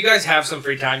you guys have some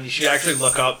free time, you should actually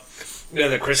look up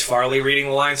the Chris Farley reading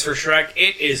the lines for Shrek.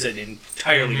 It is an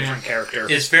entirely different character.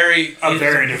 It's very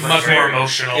different. much more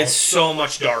emotional. It's so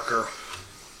much darker.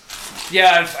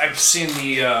 Yeah, I've seen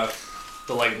the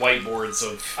like whiteboards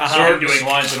of Uh-huh. doing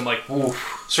lines, and I'm like, ooh.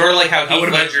 Sort of like how That Heath would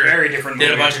have been a Ledger very different did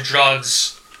a movie. bunch of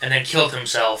drugs and then killed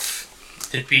himself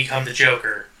to become the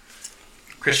Joker.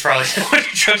 Chris Farley did a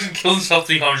bunch of drugs and killed himself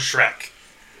to become Shrek.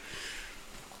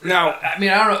 Now, I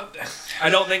mean, I don't know. I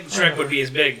don't think Shrek would be as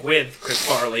big with Chris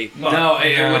Farley. But No,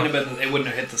 it wouldn't have been. It wouldn't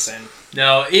have hit the same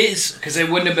No, it's because it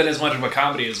wouldn't have been as much of a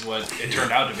comedy as what it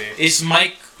turned out to be. it's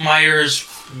Mike Myers'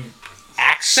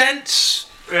 accent.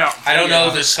 Yeah. I don't know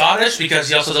if it's Scottish because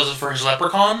he also does it for his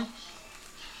Leprechaun.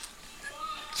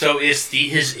 So it's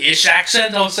his ish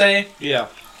accent, I would say. Yeah.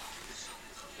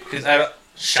 Because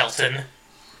Shelton.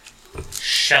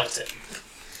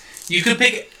 You could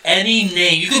pick any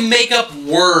name. You could make up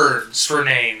words for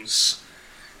names.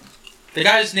 The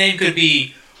guy's name could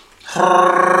be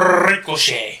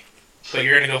Ricochet, but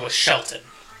you're gonna go with Shelton.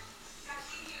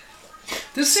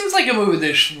 This seems like a movie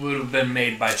that would have been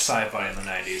made by Sci-Fi in the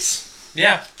 90s.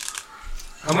 Yeah.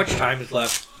 How much time is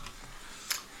left?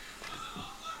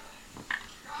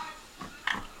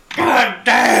 God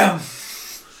damn!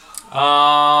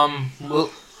 Well,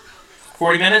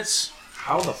 40 minutes.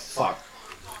 How the fuck?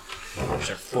 There's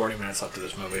 40 minutes left of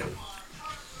this movie.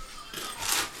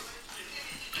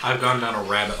 I've gone down a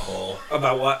rabbit hole.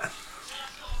 About what?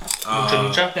 Mucha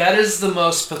Mucha. That is the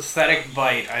most pathetic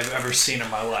bite I've ever seen in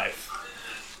my life.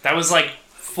 That was like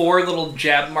 4 little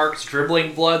jab marks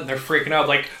dribbling blood, and they're freaking out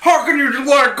like, how can you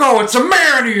let it go? It's a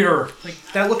man-eater! Like,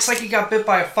 that looks like he got bit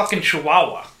by a fucking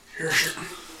chihuahua.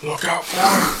 Look out for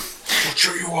him. We'll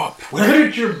chew you up. Where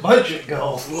did your budget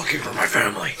go? Looking for my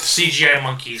family. CGI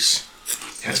monkeys.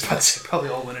 I was about to say, probably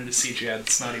all went into CGI.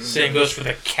 It's not even Same good. goes for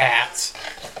the cat.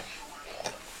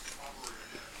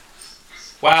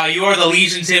 Wow, you are the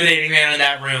least intimidating man in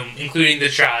that room, including the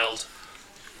child.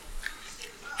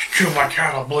 You kill my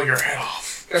cat, I'll blow your head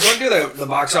off. Guys, want to do the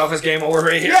box office game over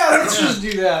right here? Yeah, let's just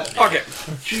do that. Fuck it.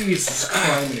 Jesus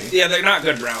Christ. Yeah, they're not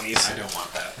good brownies. I don't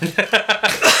want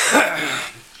that.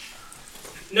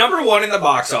 Number 1 in the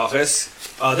box office.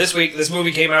 This week, this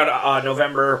movie came out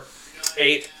November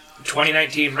 8th,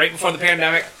 2019, right before the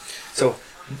pandemic. So,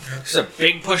 it's a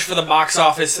big push for the box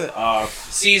office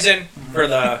season for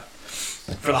the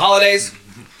holidays.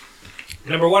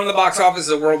 Number 1 in the box office is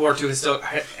a World War II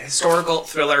historical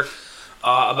thriller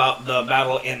about the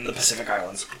battle in the Pacific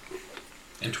Islands.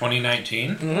 In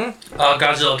 2019?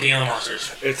 Godzilla King of the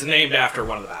Monsters. It's named after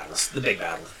one of the battles, the big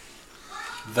battle.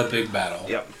 The big battle.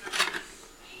 Yep.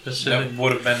 That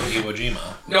would have been Iwo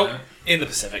Jima. Nope. right? In the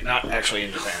Pacific, not actually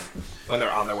in Japan. When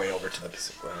they're on their way over to the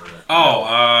Pacific.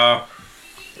 Oh,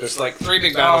 There's like 3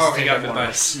 big battles. Oh, he got bit by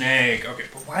a snake. Okay,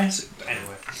 but why is it...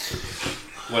 Anyway.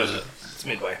 what is it? It's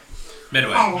Midway.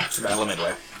 Midway. It's the Battle of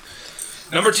Midway.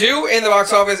 Number 2 in the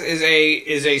box office is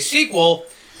a sequel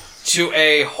to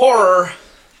a horror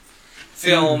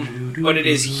film, but it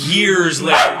is years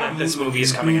later that this movie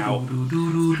is coming out.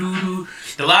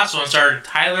 The last one starred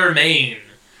Tyler Mane.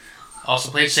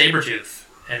 Also played Sabretooth.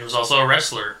 And was also a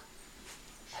wrestler.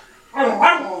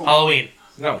 Halloween.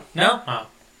 No. No? Oh.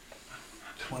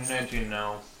 2019,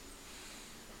 no.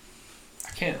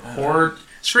 I can't. Horror.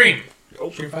 Scream.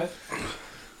 Scream 5?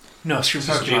 No, Scream It's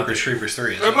not 5 Jeepers Creepers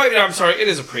 3, is it? I'm sorry. It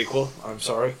is a prequel. I'm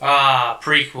sorry. Ah,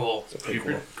 prequel. It's a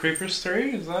prequel. Creepers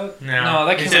 3? Is that? No,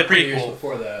 that it's came a out 3 years prequel.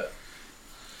 before that.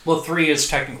 Well, 3 is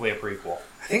technically a prequel.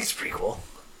 I think it's a prequel.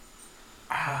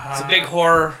 It's a big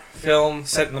horror film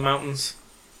set in the mountains.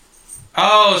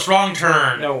 Oh, it's Wrong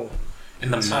Turn. No,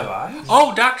 In the Have I?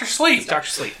 Oh, Dr. it's Sleep. Doctor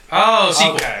Sleep. Oh,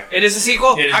 sequel. Okay. It is a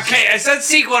sequel? It is. Okay, I said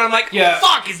sequel and I'm like, Yeah.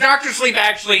 fuck, is Doctor Sleep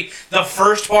actually the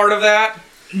first part of that?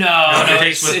 No, it it's,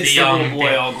 takes with it's the the young little boy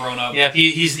kid. all grown up. Yeah,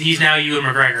 he's now Ewan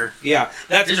McGregor. Yeah,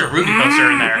 that's There's a Ruby poster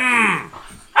in there.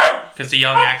 Because the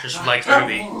young actress likes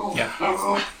Ruby.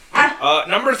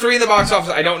 number 3 in the box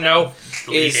office. I don't know.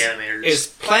 The lead Is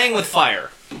animators. Playing with Fire.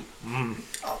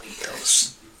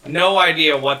 No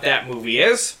idea what that movie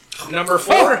is. Number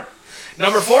 4.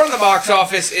 Number 4 in the box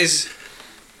office is.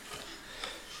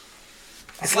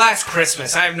 It's Last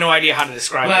Christmas. I have no idea how to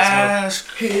describe this Last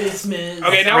Christmas. movie.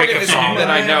 Okay, now we're getting to something that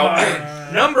I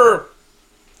know. Number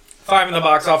 5 in the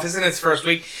box office in its first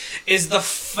week is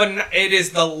it is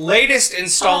the latest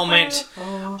installment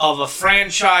of a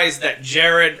franchise that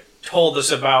Jared told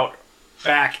us about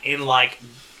back in like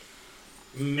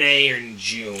May or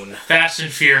June. Fast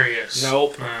and Furious.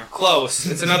 Nope. Close.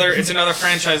 It's another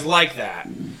franchise like that.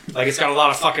 Like it's got a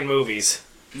lot of fucking movies.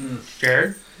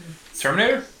 Jared?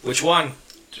 Terminator? Which one?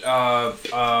 Dark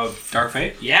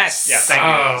Fate? Yes. Yeah, thank you.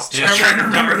 Oh,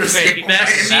 Terminator the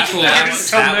best sequel.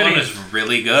 That one is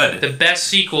really good. The best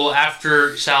sequel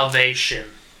after Salvation.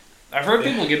 I've heard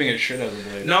people giving it shit as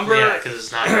of late. Number Yeah, because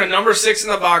it's not. number 6 in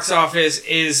the box office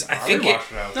is I think it.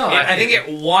 No, I think it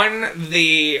won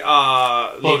the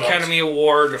Bulldogs. Academy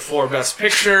Award for Best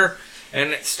Picture,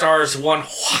 and it stars one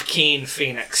Joaquin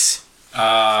Phoenix.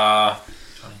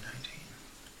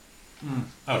 2019.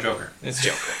 Oh, Joker. It's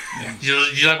Joker.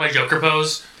 Did you like my Joker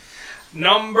pose?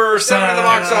 Number 7 in the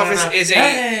box office is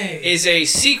Hey! is a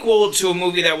sequel to a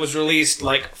movie that was released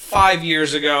like 5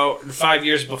 years ago, 5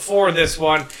 years before this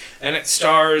one, and it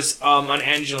stars an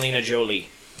Angelina Jolie.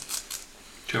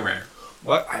 Tomb Raider.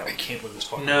 What? I can't believe this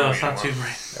fucking No, movie it's not anymore. Tomb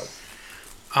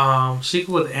Raider.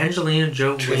 Sequel with Angelina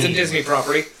Jolie. It's a Disney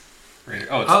property. Raider.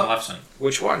 Oh, it's Oh. Maleficent.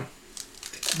 Which one?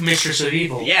 Mistress of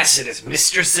Evil. Yes, it is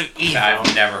Mistress of Evil.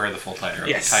 I've never heard the full title,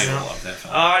 Yes. title of that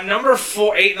film. Number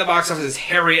 8 in the box office is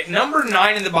Harriet. Number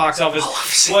 9 in the box office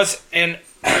was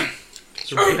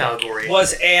It's a rape allegory.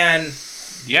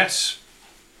 Yes.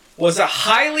 was a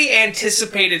highly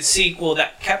anticipated sequel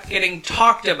that kept getting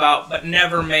talked about but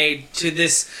never made to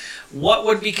this what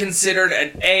would be considered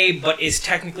an A but is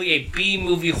technically a B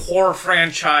movie horror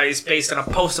franchise based on a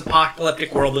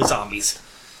post-apocalyptic world with zombies.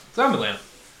 Zombieland.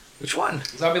 Which one?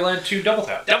 Zombieland 2 Double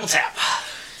Tap. Double Tap.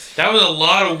 That was a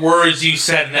lot of words you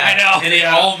said in that. I know. And it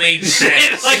all made sense.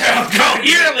 It's like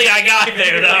coherently I got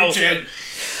there though.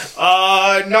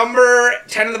 Number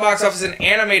 10 in the box office is an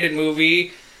animated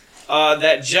movie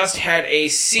that just had a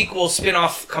sequel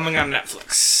spin-off coming on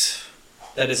Netflix.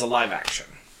 That is a live action.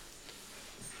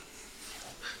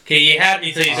 Okay, you had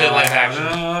me till you said live action.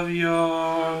 Love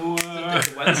your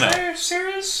Wednesday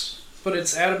series? But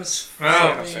it's Adam's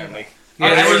Family.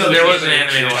 Yeah, there was an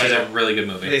It's animated a one. really good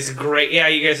movie. It's great. Yeah,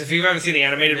 you guys, if you haven't seen the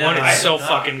animated No, one, I it's so have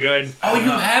not. fucking good. Oh, you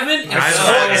haven't?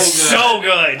 It's so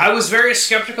good. I was very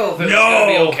skeptical if it was No, going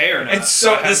to be okay or not. it's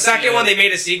so. I The haven't second seen one it. they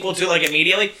made a sequel to like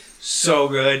immediately. So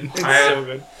good. It's so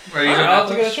good. Are you I'll have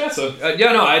to get a chance.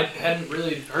 Yeah, no, I hadn't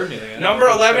really heard anything. Number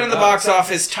 11 in the box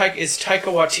office is Taika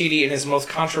Waititi in his most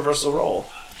controversial role.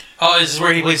 Oh, is this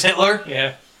where he plays Hitler?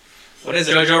 Yeah. What is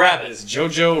it? Jojo Rabbit. It's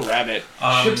Jojo Rabbit.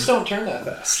 Ships don't turn that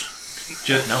fast.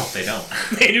 No, they don't.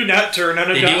 They do not turn on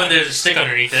a They do when there's a stick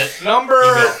underneath it.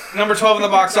 Number 12 in the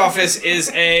box office is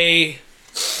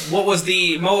what was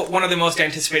the one of the most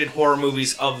anticipated horror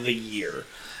movies of the year.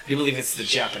 I do believe it's the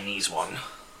Japanese one.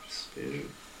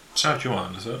 It's not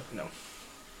Ju-on, is it? No.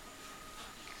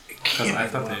 Because I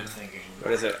thought they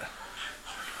What is it?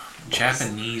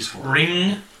 Japanese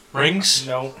horror. Rings?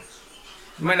 No.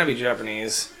 It might not be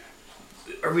Japanese.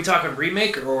 Are we talking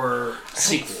remake or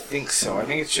sequel? I think so. I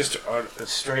think it's just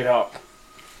straight up.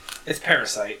 It's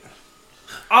Parasite.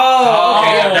 Oh,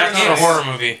 okay. Oh, Yeah, that's not a horror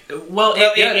movie. Well,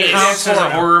 it Counts as a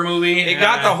horror movie. It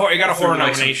got a horror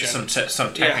Like nomination.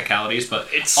 some technicalities, but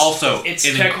It's- also it's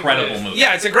an technically- incredible movie.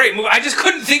 Yeah, it's a great movie. I just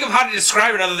couldn't think of how to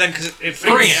describe it other than because it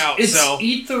freaked me out. It's So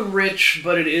Eat the Rich,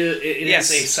 but it Yes.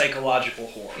 is a psychological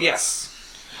horror. yes.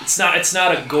 It's not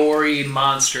a gory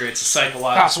monster. It's a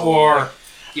psychological. Cops War.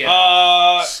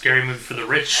 Yeah. Scary movie for the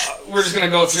rich. We're just gonna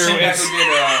go through. Same guy It's, who did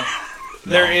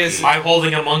There is I'm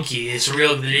holding a monkey. It's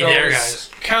real there, guys.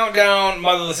 Countdown,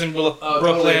 Motherless in Brooklyn,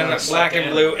 totally not Black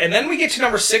and Blue, anime. and then we get to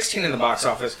number 16 in the box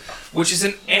office, which is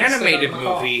an animated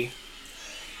movie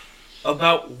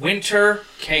about winter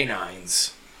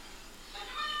canines.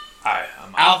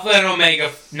 Alpha and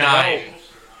Omega 9.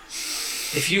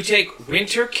 If you take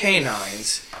winter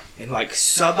canines and like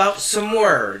sub out some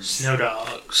words, Snow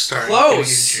Dogs. Starring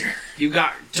close. Ginger. You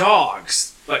got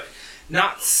dogs, but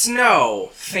not snow.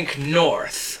 Think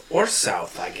north or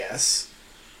south, I guess.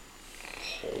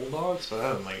 Bulldogs? But that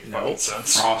doesn't make Nope. fucking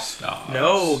sense. Frost dogs.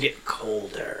 No, get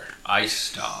colder.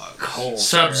 Ice dogs. Colder.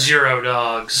 Sub-Zero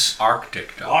Dogs.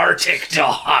 Arctic dogs. Arctic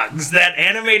Dogs. That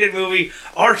animated movie,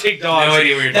 Arctic Dogs, No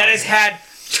idea what you're that talking has had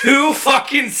 2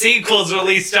 fucking sequels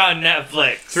released on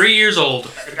Netflix. 3 years old.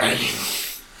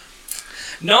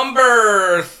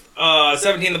 Number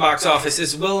 17 in the box office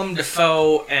is Willem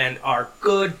Dafoe and our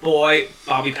good boy,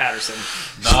 Bobby Patterson.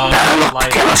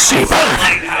 Lighthouse.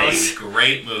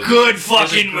 Great movie. Good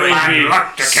fucking movie.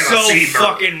 So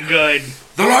fucking good.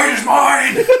 The light is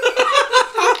mine!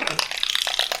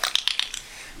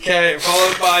 Okay,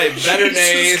 followed by Better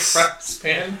Days. Christ,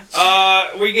 man.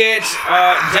 We get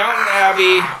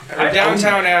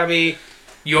Downtown Abbey.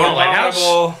 You own a lighthouse?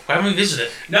 Abominable. Why haven't we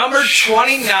visited? Number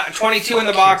 22 in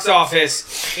the box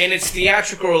office in its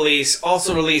theatrical release,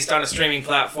 also released on a streaming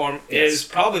platform, is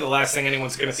probably the last thing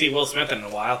anyone's going to see Will Smith in a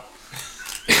while.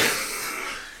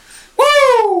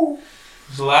 Woo!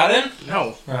 Is Aladdin?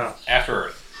 No. Oh. After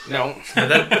Earth. No.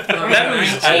 That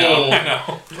movie's I know, old. I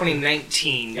know.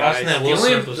 2019, Wasn't that guys. Will The only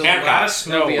Smith was the Hancock. last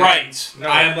No, movie Right. No.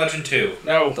 I Am Legend 2.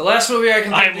 No. The last movie I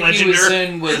can I'm think that he was Legender.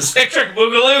 in was Electric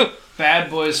Boogaloo? Bad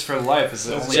Boys for Life. Is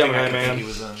the That's only thing I Gemini can Man. think he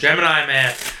was in. Gemini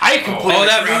Man. I completely Oh,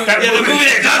 that forgot movie- Yeah, the movie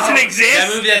that doesn't That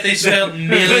exist. movie that they spent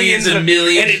millions and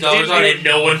millions of dollars on and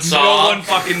no one No saw. one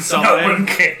fucking saw it.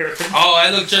 cared. Oh, I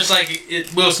look just like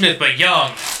Will Smith, but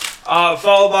young.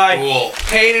 Followed by Cool.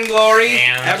 Pain and Glory,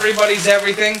 And- Everybody's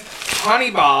Everything, Honey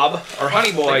Bob, or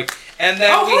Honey Boy, and then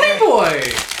Oh, Honey Boy!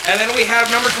 and then we have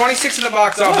number 26 in the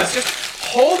box office. Just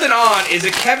Holding On is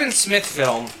a Kevin Smith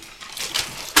film.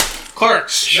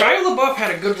 Clerks. Shia LaBeouf had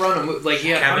a good run of movies. Like, he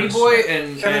had Kevin Honey Boy Smith.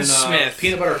 and Kevin and, Smith.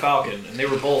 Peanut Butter Falcon, and they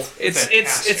were both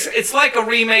fantastic. It's like a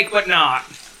remake, but not.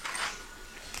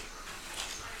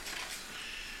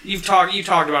 You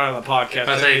talked about it on the podcast.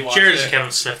 I if say, you watched cheers, it.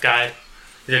 Kevin Smith guy.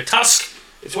 Is it Tusk?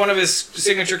 It's one of his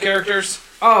signature characters.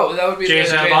 Oh, that would be Jay the and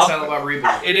Jay Silent and Silent Bob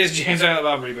reboot. It is James Silent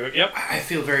Bob reboot. Yep. I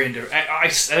feel very indifferent.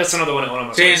 That's another one of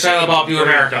my Jay and Silent Bob Do Very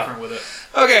America. indifferent with it.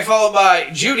 Okay, followed by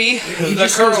Judy, He the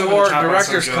just goes Current over War the top on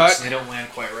director's some jokes, cut. and they don't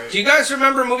land quite right. Do you guys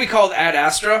remember a movie called Ad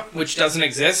Astra, which doesn't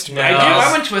exist? No. I do.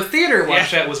 I went to a theater and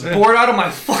watched Yeah. that. Was bored out of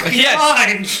my fucking Yes.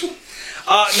 mind.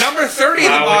 Number 30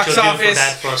 in the Wow, box what you'll do for office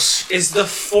that puss. is the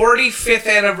 45th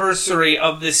anniversary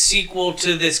of the sequel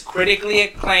to this critically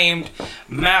acclaimed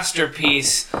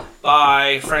masterpiece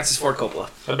by Francis Ford Coppola.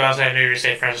 I was about to say, I knew you were going to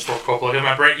say Francis Ford Coppola. In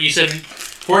my brain, you said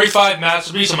 45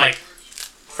 masterpiece. I'm like,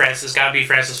 Francis, gotta be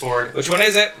Francis Ford. Which one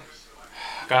is it?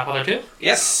 Godfather 2?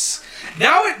 Yes.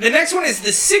 Now, the next one is the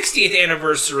 60th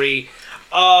anniversary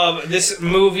of this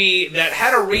movie that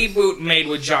had a reboot made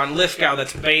with John Lithgow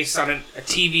that's based on a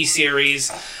TV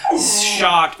series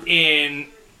shot in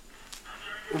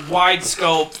wide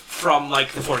scope from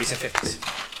like the 40s and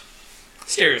 50s.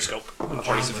 Stereoscope from the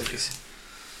 40s and 50s.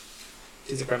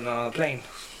 She's a criminal on a plane.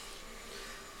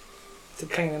 It's a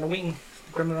plane and a wing.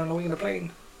 The criminal on a wing and a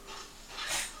plane.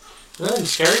 Really?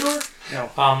 Scary Door? No.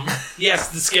 Yes. Yes,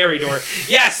 the scary door.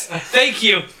 Yes, thank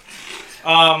you.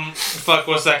 Fuck,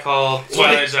 what's that called?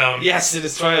 Twilight Zone. Yes, it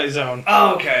is Twilight Zone.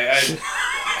 Oh, okay.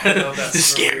 I know that's The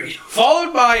scary.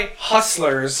 Followed by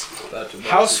Hustlers,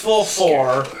 Houseful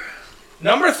 4.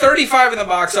 Number 35 in the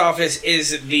box office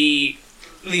is the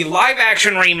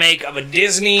live-action remake of a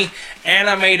Disney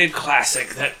animated classic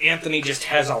that Anthony just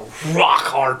has a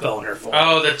rock-hard boner for.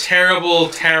 Oh, the terrible,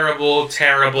 terrible,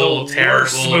 terrible, The terrible,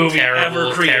 worst movie terrible,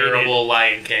 ever created. terrible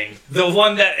Lion King. The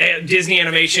one that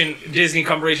Disney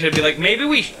Corporation would be like, maybe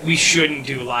we shouldn't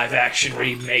do live-action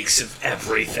remakes of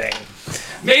everything.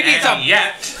 Maybe it's a...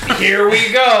 yet. Here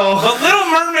we go. But Little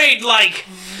Mermaid, like,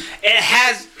 it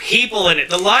has people in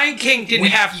it. The Lion King didn't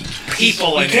have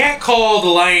people You in it. can't call The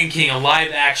Lion King a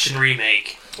live action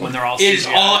remake. when they're all It is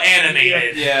CGI. all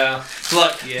animated. Yeah.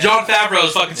 Look, Yeah. John Favreau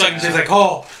is fucking sucking. He's like,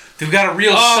 oh, they've got a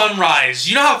real sunrise.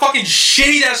 You know how fucking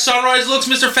shitty that sunrise looks,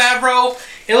 Mr. Favreau?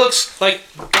 It looks like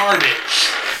garbage.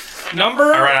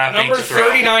 Number I ran out of number things to throw.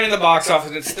 39 in the box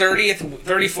office. Its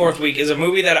 34th week is a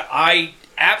movie that I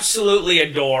absolutely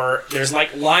adore. There's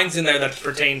like lines in there that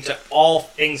pertain to all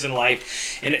things in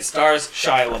life, and it stars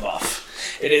Shia LaBeouf.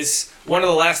 It is one of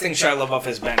the last things Shia LaBeouf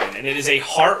has been in, and it is a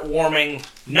heartwarming,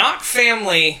 not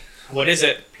family. What is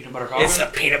it? Peanut Butter Falcon. It's the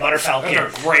Peanut Butter Falcon.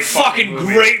 That's a great fucking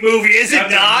movie. great movie, is it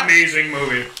That's not? an amazing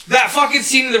movie. That fucking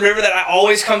scene in the river that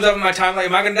always comes up in my time, like,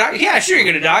 am I gonna die? Yeah, sure you're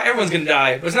gonna die. Everyone's gonna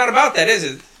die. But it's not about that, is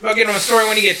it? It's about getting them a story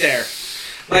when you get there.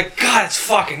 Like, God, it's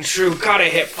fucking true. God,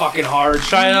 it hit fucking hard.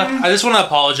 Shia, I just want to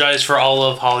apologize for all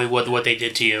of Hollywood, what they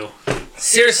did to you.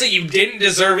 Seriously, you didn't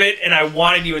deserve it, and I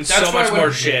wanted you in so That's why much when,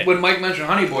 more shit. When Mike mentioned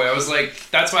Honey Boy, I was like,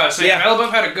 that's why I was saying, Yeah. Shia LaBeouf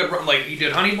had a good run. Like, he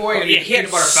did Honey Boy and he did Peanut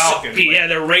Butter Falcon. Yeah,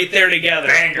 they're right there together.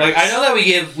 Bangers. Like, I know that we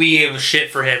give shit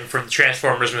for him from the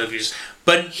Transformers movies,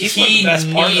 but He's one of he the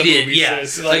best part of the needed, movie, yeah.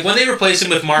 sis. Like when they replaced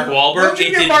him with Mark Wahlberg, Don't you it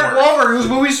get didn't Mark work. Wahlberg, whose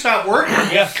movies stopped working?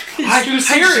 Yeah. He's too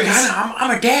serious. I'm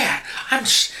a dad. I'm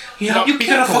just, you know, No, you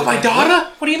gonna fuck my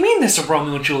daughter? What do you mean this is a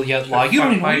Romeo and Juliet law? You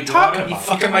don't even know what you're talking You about.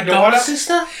 fucking my daughter?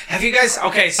 sister? Have you guys...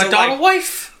 Okay, so My daughter like...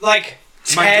 wife? Like,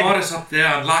 My Ted... daughter's up there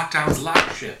on lockdown's lock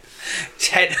ship.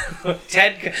 Ted,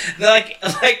 like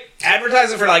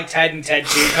advertising for like Ted and Ted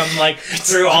 2 come like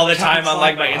through all the time on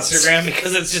like my Instagram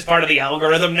because it's just part of the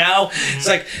algorithm now. It's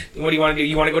like, what do you want to do?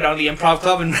 You want to go down to the Improv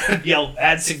Club and yell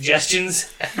add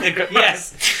suggestions?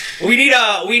 Yes, we need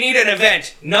an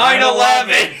event.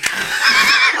 9/11.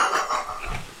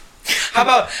 How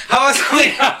about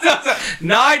something?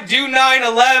 Not do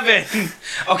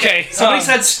 9/11. Okay, Somebody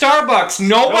said Starbucks.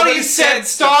 Nobody said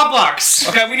Starbucks.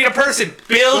 Okay, we need a person.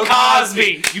 Bill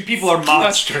Cosby. You people are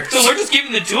monsters. So we're just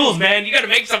giving the tools, man. You got to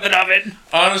make something of it.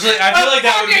 Honestly, I feel like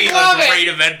that would be fucking love a it. great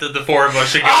event that the four of us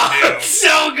should go Oh, do. it's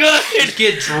so good. Just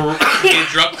get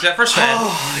drunk except for Sven. Oh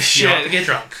You don't have to shit. get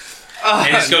drunk. And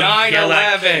just go yell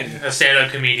at 9/11.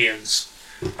 stand-up comedians.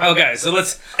 Okay, so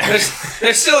there's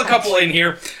still a couple in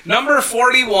here. Number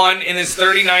 41 in its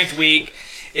 39th week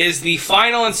is the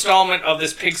final installment of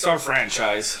this Pixar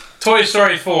franchise. Toy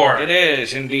Story 4. It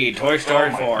is indeed Toy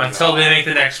Story 4. Until they make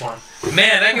the next one.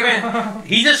 Man, that man,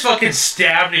 he just fucking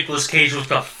stabbed Nicolas Cage with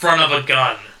the front of a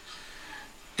gun.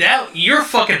 You're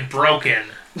fucking broken.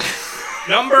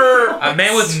 Number A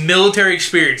man with military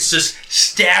experience just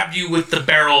stabbed you with the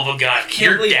barrel of a gun. Can't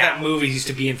You're believe down. that movie used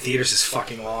to be in theaters this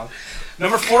fucking long.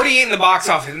 Number 48 in the box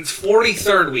office, in its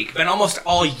 43rd week, been almost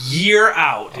all year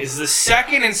out, is the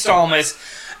second installment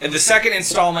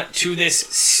to this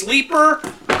sleeper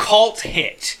cult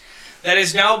hit that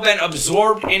has now been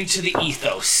absorbed into the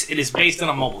ethos. It is based on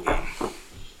a mobile game.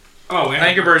 Oh,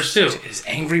 Angry Birds 2. It is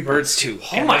Angry Birds 2.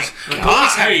 Oh my God.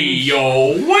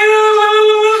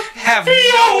 Have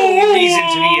no reason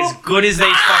to be as good as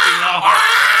they fucking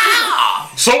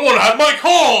are. Someone had my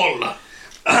call!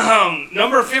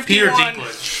 Number 51. Peter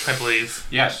Dinklage, I believe.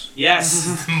 Yes.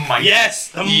 Yes. Mighty Yes,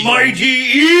 the Eagle. mighty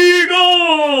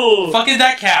eagle. Fucking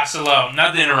that cast alone.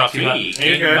 Not to interrupt you, but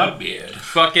Mudbeard.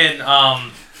 fucking,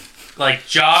 like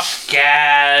Josh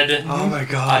Gad, Oh my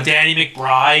god. Danny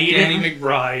McBride, Danny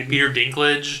McBride. Peter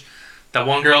Dinklage, that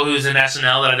one girl who's in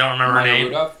SNL that I don't remember her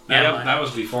name. Yeah, That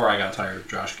was before I got tired of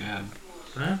Josh Gad.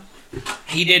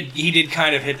 He did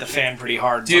kind of hit the fan pretty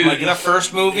hard. Dude. Like the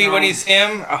first movie when he's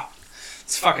him, oh,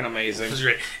 it's fucking amazing. It was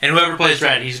great. And whoever plays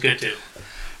Red, he's good too.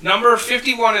 Number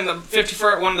 51 in the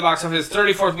 54th one in the box office,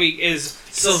 34th week is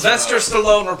Sylvester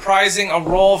Stallone reprising a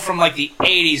role from like the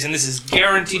 80s, and this is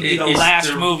guaranteed to be the It's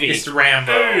last movie. It's the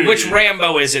Rambo. Which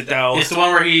Rambo is it though? It's the one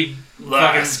where he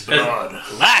Last fucking blood.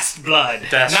 Last Blood.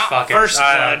 That's not fucking First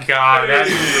Blood. God,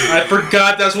 I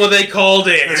forgot that's what they called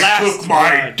it. Last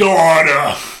Blood.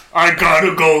 daughter. I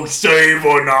gotta go save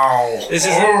her now. This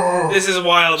is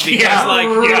wild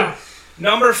because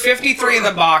number 53 in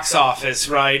the box office,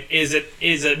 right, is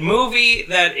a movie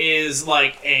that is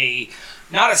like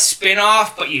not a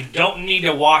spin-off, but you don't need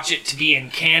to watch it to be in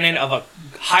canon of a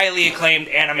highly acclaimed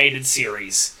animated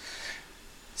series.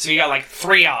 So you got like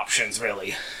 3 options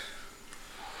really.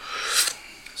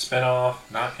 Spinoff,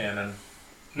 not canon.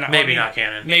 Maybe not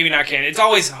canon. Maybe not canon. It's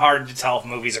always hard to tell if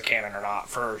movies are canon or not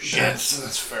for shit. Yes,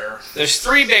 that's fair. There's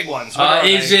 3 big ones. What are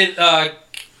Is they?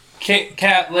 it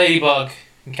Cat Ladybug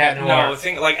and Cat Noir? No,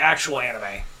 think like actual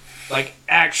anime. Like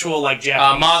actual like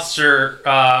Japanese.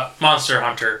 Monster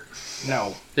Hunter.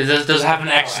 No. Does it have an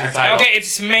X in the title? Okay,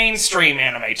 it's mainstream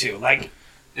anime too. Like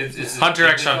It's Hunter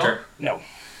x Hunter. no.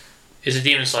 Is it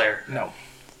Demon Slayer? No.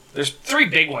 There's 3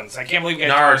 big ones. I can't believe you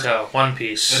Naruto. One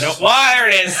Piece. No. Well, there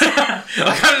it is. I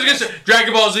was gonna say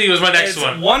Dragon Ball Z was my next It's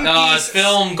one. One Piece.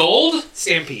 Film Gold?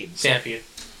 Stampede. Stampede.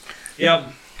 Yep.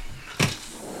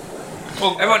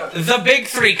 Well, everyone, the big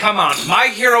 3, come on. My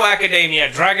Hero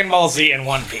Academia, Dragon Ball Z, and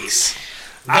One Piece.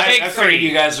 I figured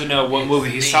you guys would know what movie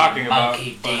he's talking about.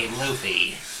 Monkey D.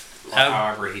 Luffy.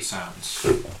 However he sounds.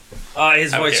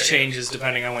 His voice changes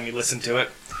depending on when you listen to it.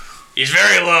 He's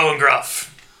very low and gruff.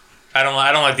 I don't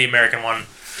like the American one.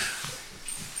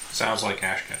 Sounds like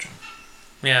Ash Ketchum.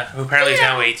 Yeah, who apparently is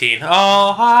now 18.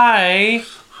 Oh, hi.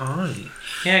 Hi.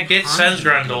 Yeah, get Sven's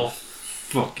Grundle.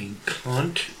 Fucking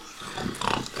cunt.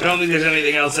 I don't think there's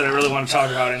anything else that I really want to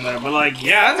talk about in there, but like,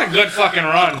 yeah, that's a good fucking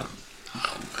run.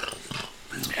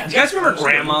 You guys remember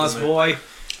Grandma's Boy?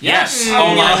 Yes. Mm.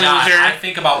 Oh my Loser. god. I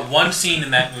think about one scene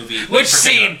in that movie. in Which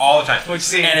particular scene? All the time. Which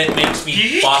scene? And it makes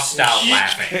me bust out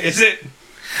laughing. Is it?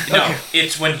 No,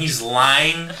 it's when he's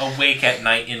lying awake at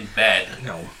night in bed.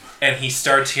 No. And he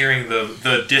starts hearing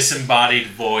the disembodied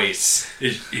voice.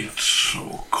 It's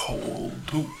so cold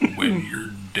when you're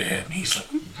dead. And he's like,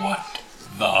 what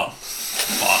the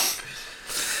fuck?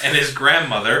 And his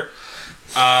grandmother,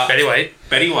 Betty White.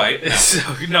 Betty White.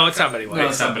 No, it's not Betty White. No,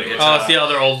 It's somebody. Oh, it's the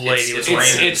other old lady. It's with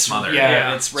Raymond's It's mother.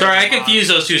 Yeah, it's Sorry, I Raymond's confuse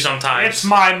those two sometimes. It's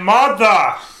my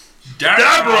mother!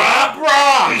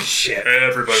 Deborah! Shit.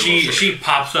 Everybody She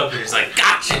pops up and is like,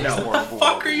 gotcha! What the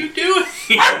fuck are you doing?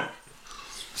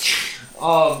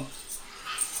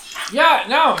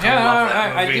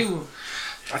 I movie. do.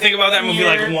 I think about that movie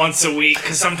like once a week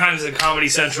because sometimes the Comedy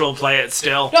Central will play it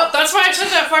still. No, that's why I said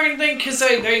that fucking thing, because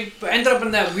I ended up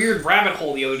in that weird rabbit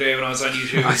hole the other day when I was on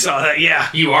YouTube. I saw that. Yeah.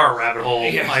 You are a rabbit hole.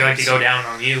 Yeah. I like to go down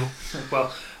on you.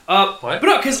 Well, What? but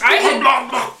no, because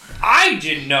I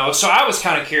didn't know, so I was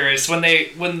kind of curious when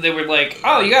they were like,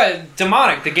 "Oh, you got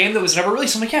Demonic, the game that was never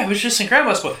released." I'm like, "Yeah, it was just in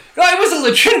Grandma's Boy." No, it was a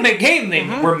legitimate game they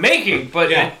were making,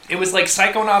 but it was like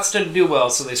Psychonauts didn't do well,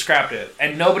 so they scrapped it,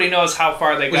 and nobody knows how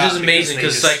far they Which got. is amazing they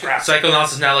because just scrapped it.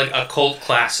 Psychonauts is now like a cult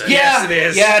classic. Yeah, Yes, it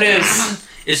is. Yeah, it is.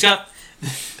 It's got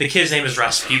the kid's name is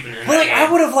Rasputin. In But like, that I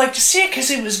game. would have liked to see it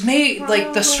because it was made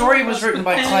like the story was written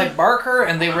by Clive Barker,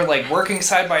 and they were like working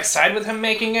side by side with him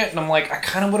making it, and I'm like, I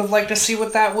kind of would have liked to see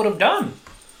what that would have done.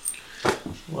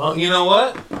 Well, you know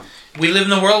what? We live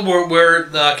in a world where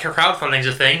the crowdfunding's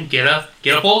a thing. Get a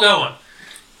poll going.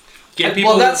 Get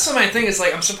people. Well, that's my thing. Is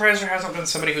like, I'm surprised there hasn't been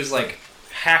somebody who's like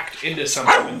hacked into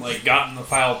something and like gotten the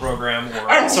file program,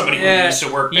 or somebody who used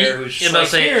to work there who's just like,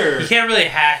 here. You can't really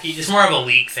hack. It's more of a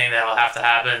leak thing that'll have to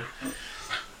happen.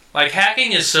 Like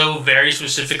hacking is so very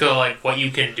specific to like what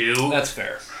you can do. That's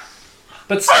fair.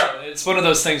 But still, it's one of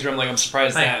those things where I'm like, I'm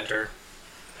surprised that.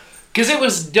 Because it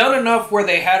was done enough where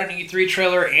they had an E3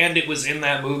 trailer and it was in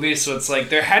that movie, so it's like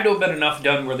there had to have been enough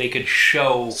done where they could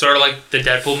show. Sort of like the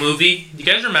Deadpool movie. Do you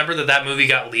guys remember that movie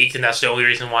got leaked and that's the only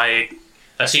reason why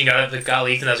that scene got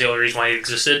leaked and that's the only reason why it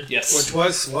existed? Yes. Which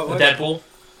was what was Deadpool.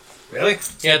 Really?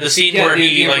 Yeah, the scene Yeah, where the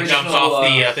he like jumps original, off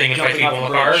the thing and fights jumping people off in the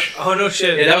the car. bridge. Oh no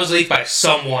shit. Yeah, that was leaked by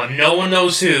someone. No one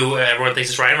knows who. Everyone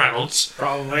thinks it's Ryan Reynolds.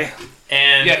 Probably.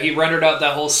 And Yeah, he rendered out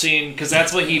that whole scene because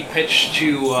that's what he pitched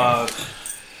to.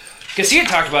 Because he had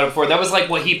talked about it before. That was like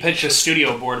what he pitched a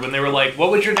studio board when they were like, "What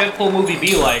would your Deadpool movie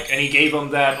be like?" And he gave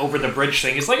them that over the bridge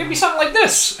thing. He's like, "It'd be something like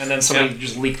this." And then somebody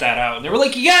just leaked that out, and they were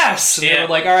like, "Yes!" And they Yeah. were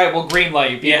like, "All right, well, green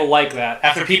light. People Yeah. like that."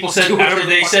 after people said, Do whatever after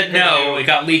they the fuck said you're gonna no, do. it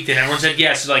got leaked and everyone said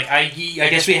yes. Like I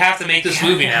guess we have to make this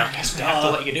movie now. I guess we have to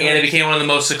let you do And it it. became one of the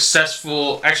most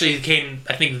successful. Actually, it became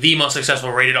I think the most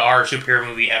successful rated R superhero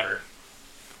movie ever.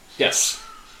 Yes.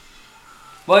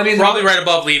 Well, I mean, Probably right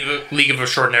above League of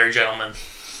Extraordinary Gentlemen.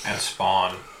 And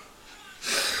Spawn.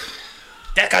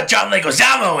 That got John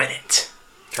Leguizamo in it.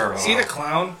 Turbo. See the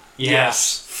clown?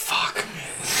 Yes. Fuck.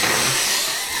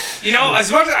 You know,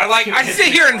 as much as I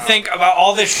sit here and think about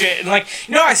all this shit, and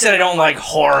I said I don't like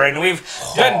horror, and we've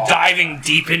been diving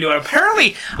deep into it.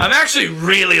 Apparently, I'm actually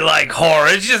really like horror.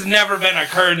 It's just never been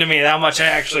occurred to me how much I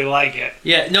actually like it.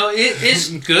 Yeah, no, it is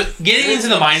good. Getting into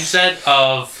the mindset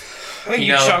of I think You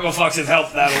you know, Chuckle Fucks have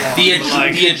helped that along.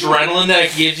 the adrenaline that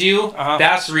it gives you, Uh-huh.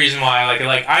 that's the reason why I like it.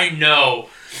 Like, I know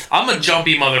I'm a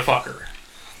jumpy motherfucker.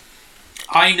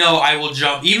 I know I will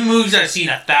jump. Even movies that I've seen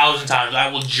 1,000 times, I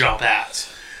will jump at.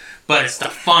 But it's the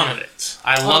fun of it.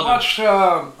 I love watch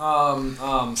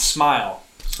Smile. Smile.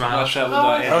 Watch that with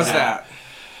How's Anthony. that?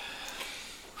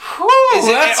 Whew, Is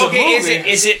it, that's a okay, movie.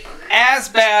 is it as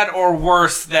bad or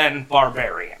worse than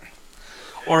Barbarian?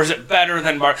 Or is it better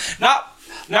than not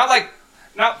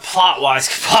plot wise?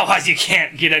 Plot wise, you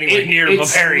can't get anywhere near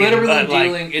it's Barbarian. literally but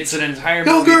dealing. It's an entire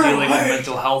movie dealing with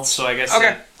mental health. So I guess.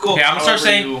 Okay, cool. Okay, I'm gonna start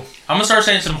However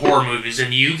saying some horror movies,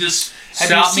 and you just Have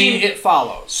you stop seen me. It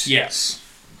Follows? Yes.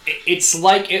 It's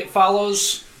like It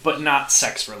Follows, but not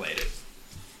sex related.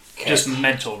 Just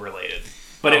mental related.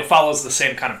 But it follows the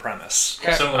same kind of premise.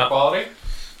 Similar quality?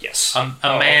 Yes. A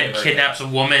man okay, very kidnaps a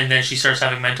woman, and then she starts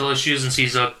having mental issues and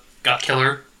sees a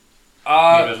killer.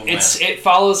 Invisible It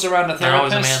follows around a They're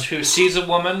always a man. therapist who sees a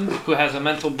woman who has a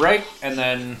mental break, and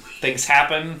then things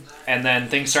happen, and then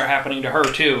things start happening to her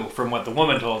too, from what the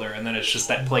woman told her, and then it's just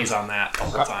that plays on that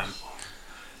all the time.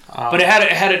 But it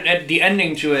had the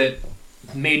ending to it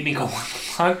made me go, what the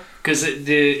fuck? Because it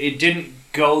didn't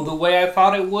go the way I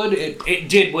thought it would. It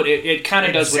did what it kind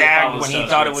of does. What it zagged follows when he does,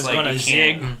 thought but it was it's like gonna you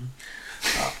zig.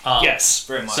 can't- Yes,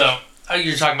 very much. So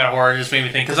you're talking about horror. It just made me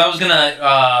think because I was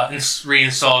gonna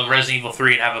reinstall Resident Evil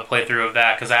 3 and have a playthrough of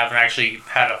that because I haven't actually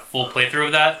had a full playthrough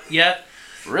of that yet.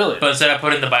 really, But instead, I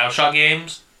put in the BioShock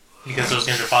games because those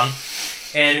games are fun.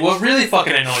 And what really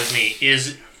fucking annoys me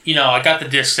is, I got the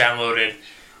disc downloaded,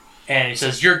 and it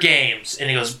says your games, and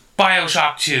it goes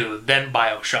BioShock 2, then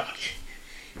BioShock.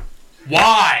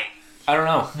 Why? I don't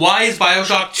know. Why is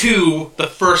BioShock 2 the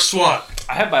first one?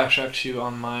 I have Bioshock 2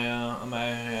 on my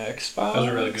Xbox. Those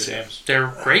are really good games. They're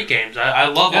great games. I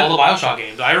love all the BioShock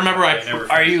games. I remember I never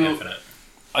Are finished you- Infinite.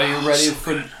 Are you ready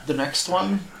for the next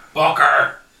one?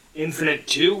 Booker. Infinite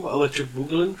 2, Electric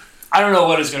Boogaloo. I don't know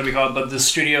what it's going to be called, but the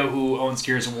studio who owns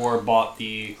Gears of War bought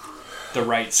the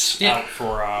rights Yeah. out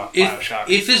for If Bioshock.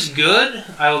 it's good,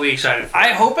 I will be excited for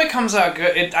I it. hope it comes out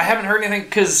good. I haven't heard anything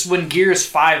because when Gears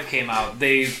 5 came out,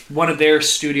 one of their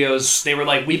studios, they were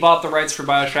like, we bought the rights for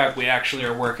Bioshock, we actually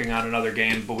are working on another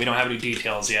game, but we don't have any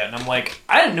details yet. And I'm like,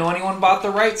 I didn't know anyone bought the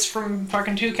rights from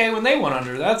fucking 2K when they went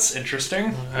under. That's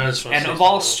interesting. I just wanna And say of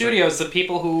all something. studios, the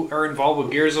people who are involved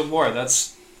with Gears of War,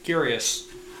 that's curious.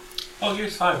 Oh,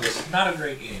 Gears 5 was not a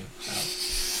great game.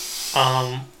 So.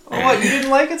 Um, Oh, what, you didn't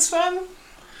like it, Sven?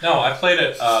 No, I played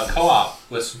it co-op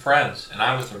with some friends, and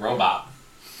I was the robot.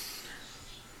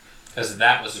 Because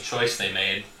that was the choice they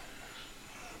made.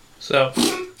 so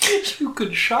You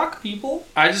could shock people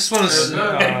I just want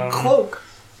to. and cloak.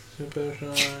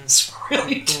 It's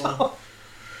really tough.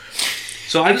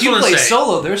 So I If just you want to play say.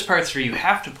 solo, there's parts where you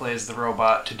have to play as the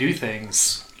robot to do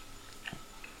things.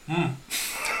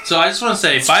 So I just want to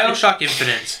say, BioShock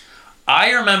Infinite.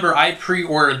 I remember I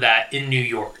pre-ordered that in New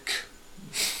York.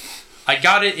 I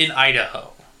got it in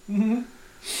Idaho. Mhm.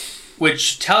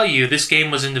 Which tell you this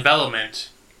game was in development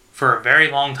for a very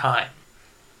long time.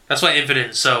 That's why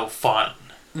Infinite is so fun.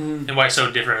 And why it's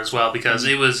so different as well, because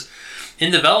it was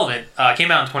in development,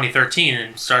 came out in 2013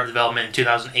 and started development in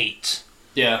 2008.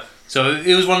 Yeah. So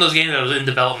it was one of those games that was in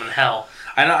development hell.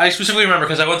 And I specifically remember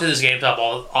because I went to this GameStop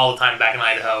all the time back in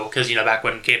Idaho, because, back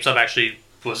when GameStop actually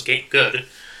was good.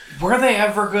 Were they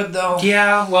ever good though?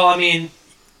 Yeah, well, I mean,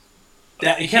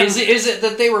 that, you can't, Is it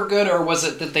that they were good, or was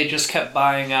it that they just kept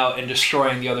buying out and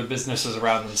destroying the other businesses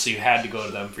around them, so you had to go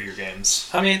to them for your games?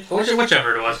 I mean,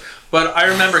 whichever it was. But I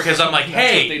remember because I'm like, That's what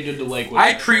hey, they did to Lakewood.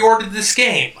 I pre-ordered this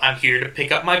game. I'm here to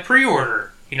pick up my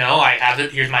pre-order. I have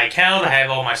it. Here's my account. I have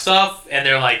all my stuff. And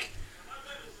they're like,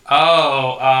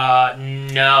 oh,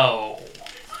 no.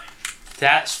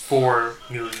 That's for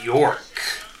New York.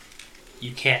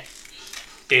 You can't.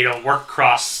 They don't work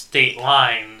across state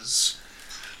lines.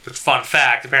 Which, fun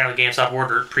fact, apparently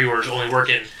GameStop pre-orders only work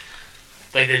in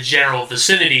the general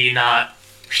vicinity, not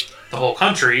the whole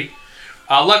country.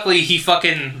 Luckily,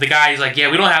 the guy, he's like,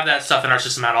 yeah, we don't have that stuff in our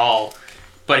system at all.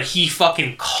 But he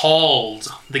fucking called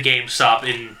the GameStop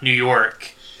in New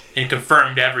York and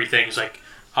confirmed everything. He's like,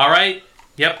 alright,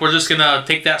 yep, we're just gonna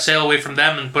take that sale away from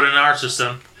them and put it in our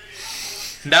system.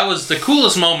 And that was the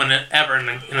coolest moment ever in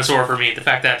the store for me. The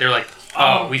fact that they're like,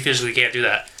 oh, we physically can't do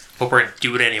that, but we're gonna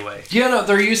do it anyway. Yeah, no,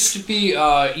 there used to be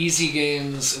Easy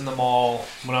Games in the mall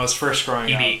when I was first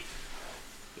growing up. EB.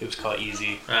 It was called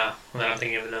Easy. Oh, well, I'm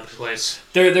thinking of another place.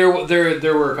 There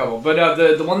were a couple, but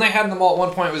the one they had in the mall at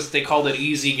one point was they called it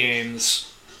Easy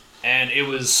Games, and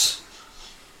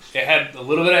it had a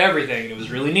little bit of everything. It was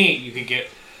really neat. You could get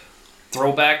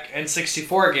throwback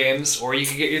N64 games, or you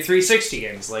could get your 360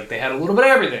 games. They had a little bit of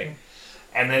everything,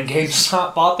 and then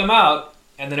GameStop bought them out,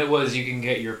 and then it was you can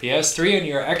get your PS3 and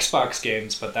your Xbox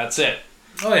games, but that's it.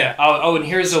 Oh, yeah. Oh, and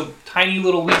here's a tiny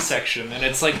little Wii section, and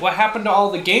it's like, what happened to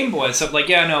all the Game Boys? So I'm like,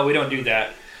 yeah, no, we don't do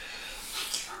that.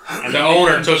 And The they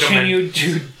owner took 'em and- continued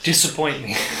to disappoint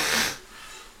me.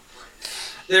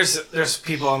 There's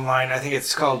people online. I think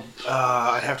it's called.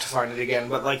 I'd have to find it again,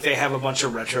 but they have a bunch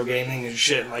of retro gaming and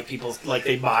shit, and people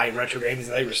they buy retro games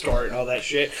and they restore it and all that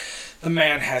shit. The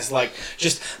man has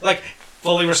just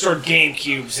fully restored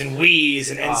GameCubes and Wii's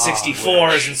and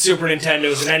N64s and Super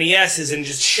Nintendos and NESs and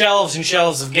just shelves and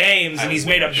shelves of games, and he's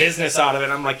made a business out of it.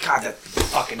 And I'm like, God, that's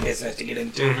fucking business to get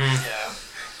into. Yeah.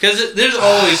 Because there's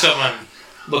always someone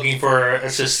looking for a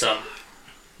system.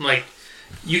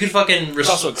 You can fucking... It's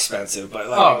also expensive, but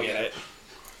Oh, I get it.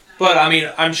 But I mean,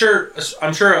 I'm sure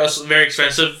it's very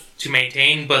expensive to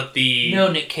maintain. But the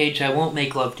No, Nick Cage, I won't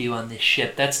make love to you on this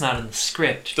ship. That's not in the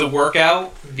script. the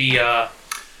workout, the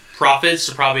profits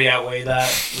will probably outweigh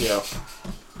that. Yeah.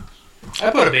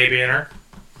 I put a baby in her.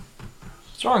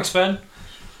 What's wrong, Sven?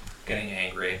 Getting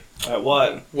angry. At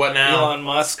what? What now? Elon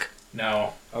Musk.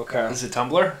 No. Okay. Is it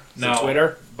Tumblr? Is it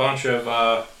Twitter? Bunch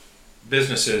of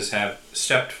businesses have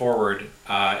stepped forward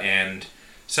and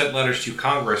sent letters to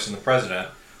Congress and the president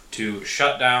to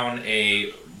shut down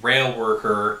a rail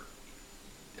worker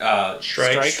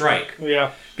strike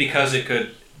Yeah. because it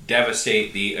could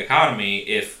devastate the economy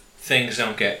if things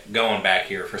don't get going back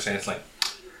here. For saying it's like,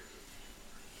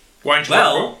 Why don't you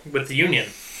work with the union?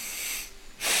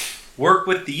 work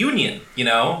with the union, you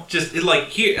know, just like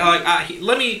here,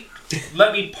 let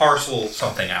me parcel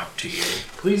something out to you.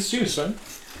 Please do, son.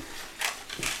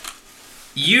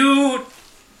 You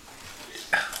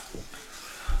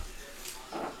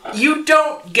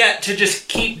don't get to just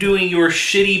keep doing your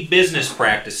shitty business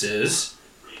practices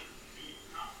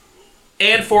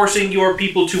and forcing your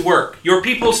people to work. Your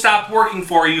people stop working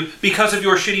for you because of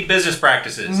your shitty business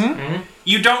practices.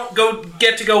 You don't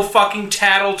get to go fucking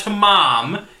tattle to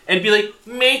mom and be like,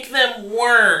 make them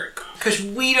work, because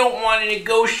we don't want to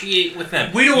negotiate with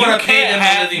them. We don't You wanna pay can't them a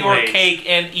have living your wage. cake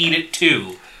and eat it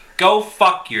too. Go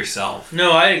fuck yourself.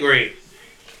 No, I agree.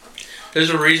 There's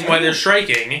a reason why they're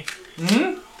striking.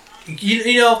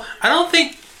 You know, I don't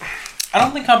think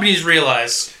companies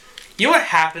realize. You know what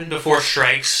happened before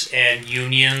strikes and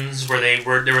unions, where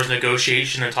there was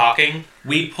negotiation and talking?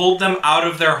 We pulled them out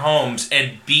of their homes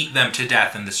and beat them to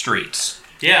death in the streets.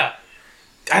 Yeah,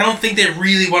 I don't think they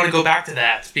really want to go back to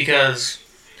that, because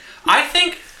I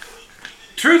think,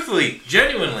 truthfully,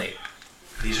 genuinely,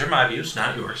 these are my views,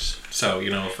 not yours. So, you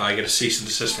know, if I get a cease and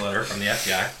desist letter from the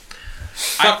FBI,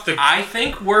 I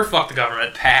think we're fuck the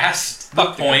government. past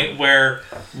the point where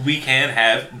we can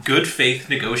have good faith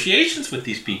negotiations with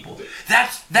these people.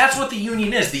 That's what the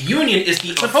union is. The union is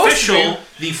the official,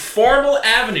 the formal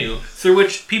avenue through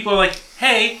which people are like,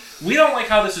 hey, we don't like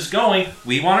how this is going.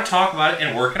 We want to talk about it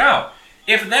and work it out.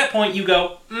 If at that point you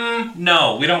go,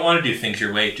 no, we don't want to do things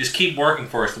your way. Just keep working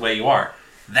for us the way you are.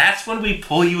 That's when we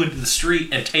pull you into the street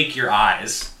and take your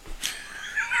eyes.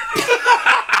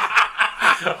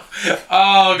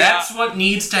 Oh, That's what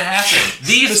needs to happen.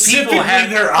 These people have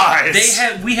their eyes.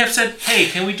 We have said, hey,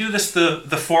 can we do this the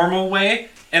formal way?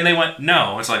 And they went,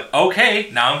 no. It's like, okay,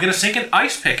 now I'm gonna sink an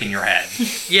ice pick in your head.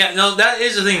 Yeah, no, that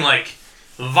is the thing, like,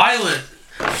 violent.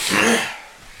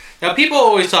 Now, people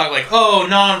always talk like, oh,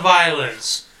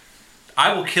 non-violence.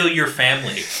 I will kill your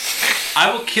family.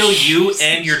 I will kill you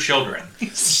and your children. I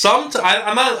don't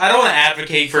want to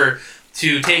advocate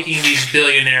to taking these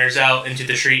billionaires out into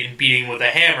the street and beating with a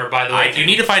hammer, by the way. If you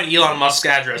need to find Elon Musk's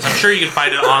address, I'm sure you can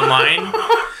find it online.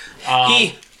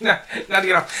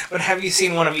 But have you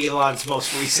seen one of Elon's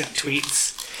most recent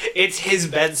tweets? It's his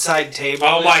bedside table.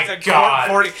 Oh my It's a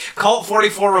God. Colt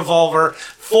 44 revolver,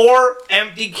 4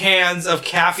 empty cans of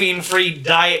caffeine-free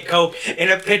Diet Coke,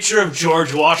 and a picture of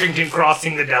George Washington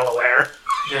crossing the Delaware.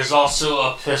 There's also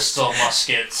a pistol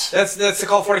musket. That's the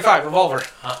Colt 45 revolver.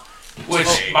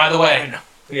 Which, by the way, I know.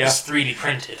 Yeah. is 3D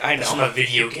printed. I know. It's not a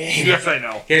video game. Yes, I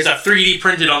know. Here's a 3D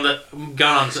printed on the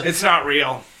guns. It's not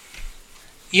real.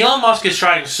 Elon Musk is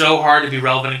trying so hard to be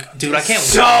relevant. Dude, I can't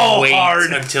So wait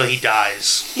hard. until he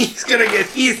dies. He's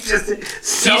just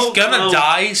so He's gonna close.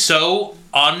 die so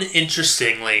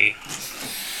uninterestingly.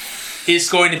 It's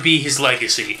going to be his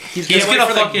legacy. He's Can't wait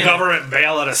gonna for fucking the government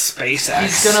bailout of SpaceX.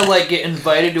 He's gonna like get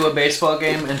invited to a baseball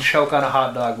game and choke on a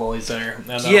hot dog while he's there. And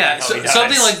that'll Yeah, be how he dies.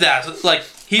 something like that. So, like,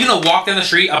 he's gonna walk down the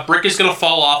street, a brick is gonna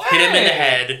fall off, hit him in the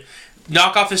head,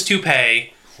 knock off his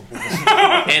toupee,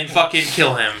 and fucking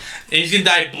kill him. And he's gonna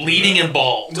die bleeding and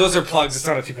bald. Those are plugs. It's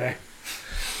not a toupee.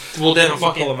 Well, then Pull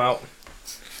fucking. them out.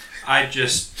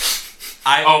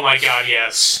 Oh my god,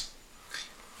 yes.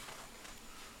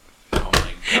 Oh my god.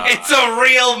 It's a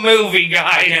real movie,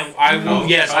 guys. I will.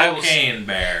 Yes, I will. Cocaine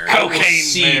bear. I will Cocaine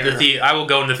see bear. I will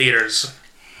go into theaters.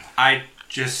 I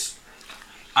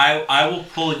will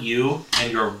pull you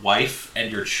and your wife and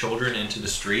your children into the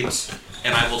streets,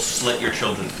 and I will slit your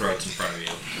children's throats in front of you.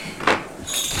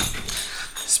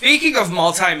 Speaking of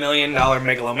multi-million-dollar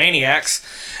megalomaniacs,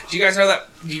 do you guys know that?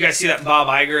 Do you guys see that Bob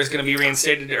Iger is going to be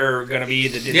reinstated or going to be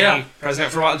the Disney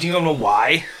president for a while? Do you know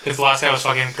why? Because the last guy was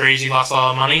fucking crazy, lost a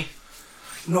lot of money.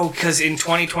 No, because in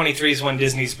 2023 is when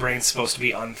Disney's brain's supposed to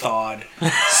be unthawed.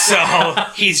 So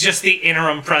he's just the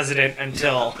interim president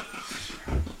until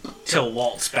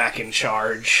Walt's back in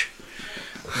charge.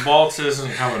 Waltz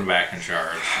isn't coming back in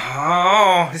charge.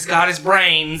 Oh, he's got his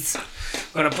brains.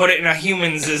 gonna put it in a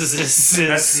human's.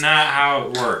 That's not how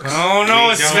it works. Oh no,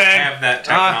 we Sven. don't have that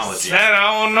technology. Sven,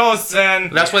 oh no, Sven.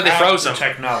 That's why they froze him.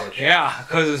 Technology. Yeah,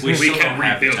 because we still can don't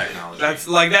have the rebuild it. technology. that's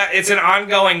like that. It's an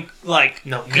ongoing like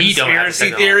No, we don't have the conspiracy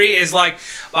technology. theory. Is like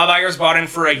Bob Iger's brought in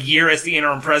for a year as the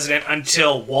interim president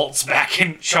until Walt's back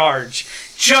in charge.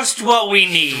 Just what we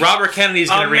need. Robert Kennedy's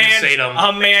going to reinstate him.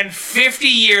 A man 50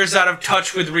 years out of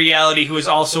touch with reality who is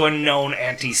also a known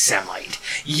anti-Semite.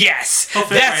 Yes, He'll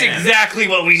fit that's right in. exactly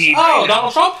what we need. Oh, right now.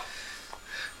 Donald Trump?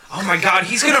 Oh my God,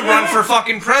 he's gonna run for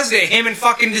fucking president. Him and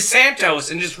fucking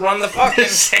DeSantis, and just run the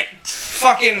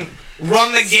fucking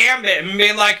run the gambit and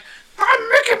be like, I'm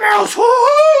Mickey Mouse.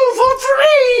 Woohoo! Vote for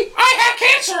me. I have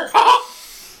cancer!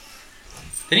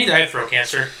 Then he died of throat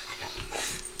cancer.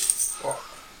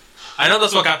 I know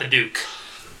that's what got the Duke.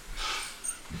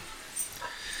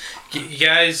 You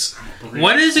guys,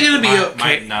 when is it gonna be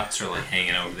My okay? nuts are like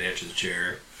hanging over the edge of the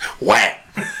chair. When?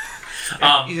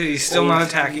 He's still not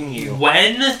attacking you.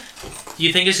 When do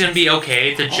you think it's gonna be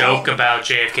okay to joke about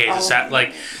JFK's assassination?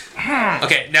 Like,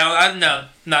 okay, now no,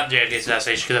 not JFK's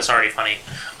assassination because that's already funny.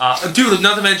 Dude,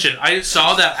 not to mention, I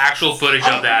saw that actual footage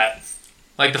of that,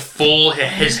 like the full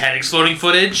his head exploding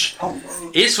footage.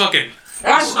 It's fucking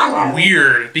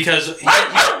weird because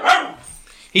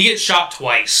he gets shot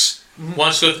twice.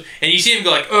 Once goes and you see him go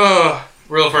like, ugh.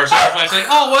 Real first, it's like,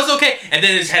 oh, was okay, and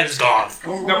then his head is gone.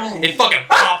 It fucking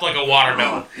popped like a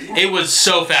watermelon. It was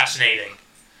so fascinating.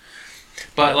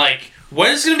 But like,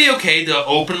 when is it gonna be okay to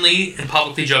openly and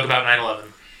publicly joke about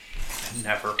 9/11?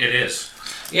 Never. It is.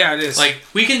 Yeah, it is. Like,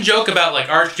 we can joke about like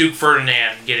Archduke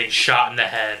Ferdinand getting shot in the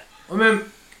head, I mean,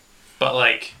 but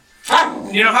like,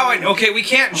 you know how we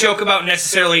can't joke about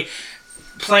necessarily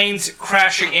planes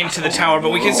crashing into the tower, but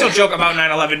we can still joke about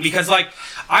 9/11 because, like,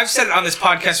 I've said it on this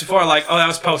podcast before, like, oh, that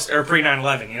was post or pre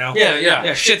 9/11, you know?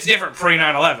 Yeah, shit's different pre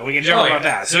 9/11. We can joke about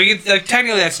that. So you, like,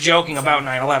 technically, that's joking about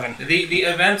 9/11. The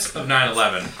events of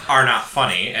 9/11 are not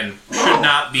funny and should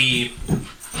not be.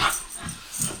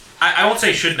 I won't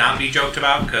say should not be joked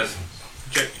about because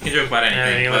you can joke about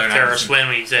anything. you whether or look not terrorist it's win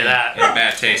when you say that. in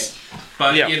bad taste.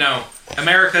 But Yeah. you know,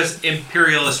 America's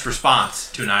imperialist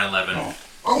response to 9/11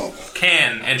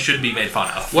 can and should be made fun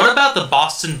of. What about the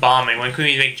Boston bombing? When can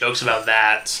we make jokes about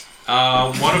that?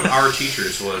 One of our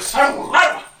teachers was.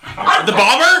 The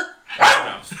bomber?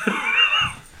 No.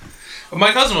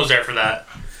 My cousin was there for that.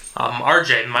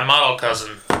 RJ, my model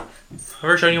cousin.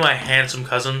 Ever shown you my handsome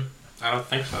cousin? I don't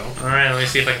think so. Alright, let me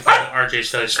see if I can find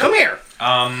RJ's photos. Come here.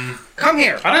 Come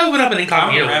here. How did I open up an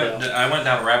incognito window? I went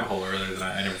down a rabbit hole earlier than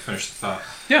I never finished the thought.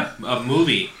 Yeah. A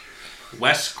movie.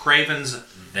 Wes Craven's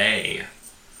They.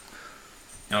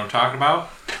 You know what I'm talking about?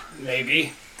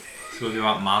 Maybe. It's a movie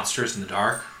about monsters in the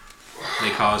dark. They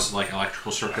cause like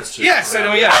electrical circuits to. Yes, I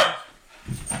know, yeah.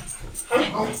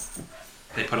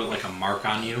 They put it like a mark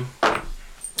on you. I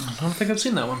don't think I've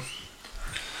seen that one.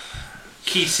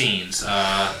 Key scenes.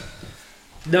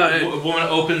 No. A woman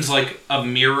opens like a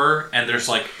mirror and there's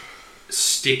like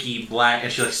sticky black,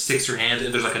 and she like sticks her hand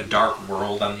and there's like a dark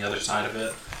world on the other side of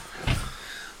it.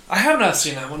 I have not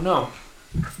seen that one, no.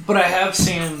 But I have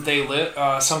seen They Lit.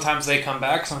 Sometimes they come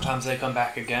back, sometimes they come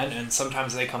back again, and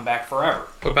sometimes they come back forever.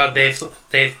 What about they/them?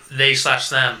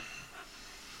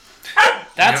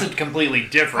 That's a completely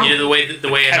different. You know, the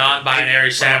way a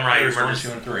non-binary samurai There's 1, murders.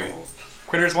 2, and 3.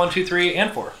 Critters 1, 2, 3,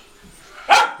 and 4.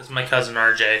 This is my cousin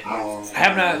RJ. I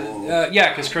have not. Yeah,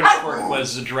 because Critters 4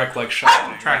 was a direct like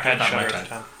shot. Track Head that shutter my at the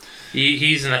time.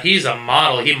 He's a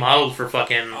model. He modeled for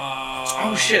fucking.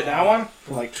 Oh shit, that one?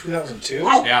 From like 2002?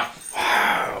 Yeah.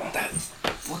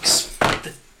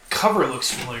 The cover looks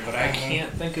familiar, but I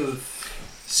can't think of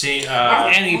See,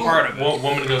 any part of it.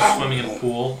 woman goes swimming in the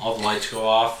pool, all the lights go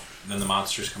off, and then the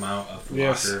monsters come out of the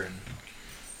Yes. locker. And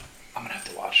I'm gonna have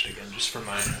to watch it again just for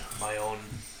my own.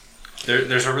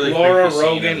 there's a really Laura creepy scene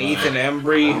Rogan, of, Ethan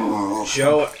Embry,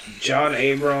 John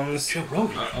Abrams, Joe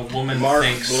Rogan. a woman Mark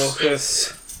thinks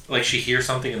Lucas. like she hears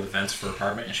something in the vents of her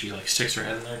apartment, and she like sticks her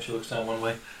head in there, and she looks down one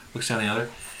way, looks down the other,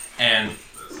 and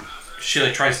she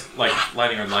like tries like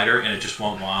lighting her lighter, and it just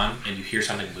won't go on, and you hear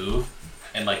something move,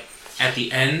 and like at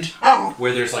the end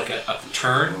where there's like a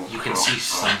turn, you can see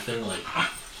something like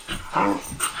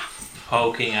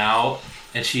poking out,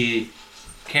 and she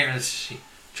can't really. She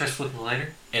tries flicking the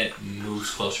lighter, and it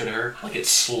moves closer to her, like it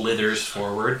slithers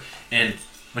forward, and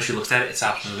when she looks at it, it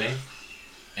stops moving,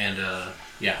 and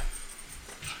yeah.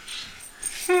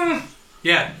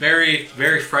 Yeah, very,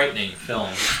 very frightening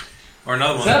film. Or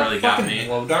another one that really got me.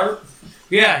 Blow dart.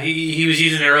 Yeah, he was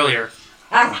using it earlier.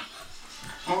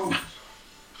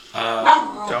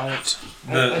 Don't.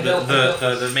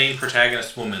 The main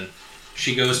protagonist woman,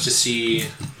 she goes to see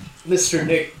Mr.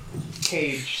 Nick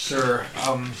Cage, sir,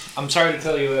 I'm sorry to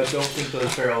tell you, I don't think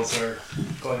those barrels are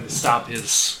going to stop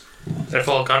his They're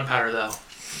full of gunpowder, though.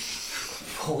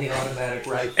 fully automatic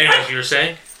rifle. Anyways, you were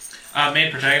saying?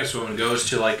 Main protagonist woman goes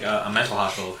to like a mental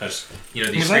hospital because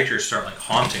these creatures start like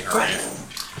haunting her.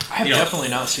 I have definitely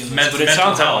not seen this, but it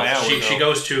mental sounds like my health. hour. She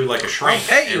goes to like a shrink. I'll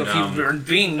pay you and, if you're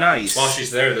being nice. while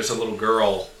she's there, there's a little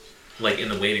girl like in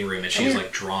the waiting room, and she's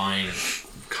like drawing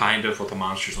kind of what the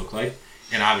monsters look like.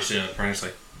 And obviously, the parents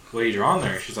like, "What are you drawing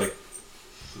there?" She's like,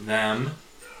 "Them.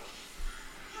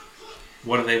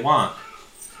 What do they want?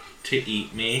 To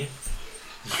eat me?"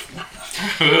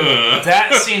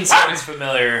 That scene sounds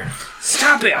familiar.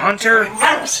 Stop it, Hunter!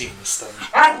 I've seen this thing.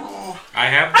 I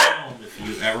have the film if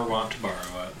you ever want to borrow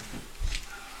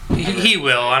it. He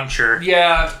will, I'm sure.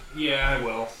 Yeah, I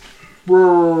will.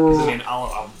 'Cause, I mean,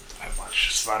 I'll watch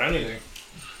just about anything.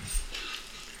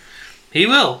 He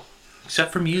will.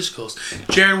 Except for musicals.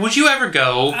 Jared, would you ever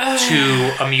go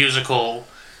to a musical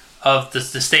of the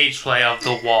stage play of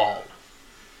The Wall?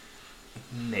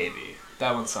 Maybe.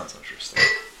 That one sounds interesting.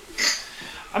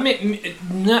 I mean,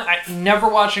 never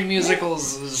watching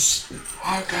musicals is...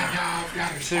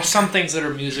 There's some things that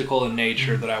are musical in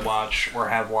nature that I watch or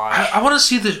have watched. I want to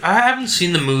see I haven't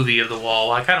seen the movie of The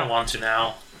Wall. I kind of want to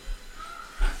now.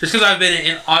 Just because I've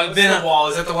been The Wall.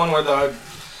 Is that the one where the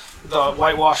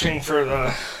whitewashing for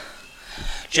the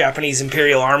Japanese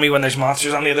Imperial Army when there's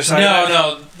monsters on the other side?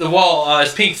 No, The Wall.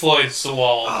 It's Pink Floyd's The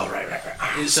Wall. Oh, right.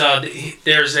 It's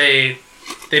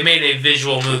they made a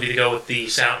visual movie to go with the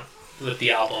sound with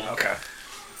the album. Okay.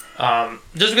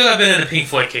 Just because I've been in a Pink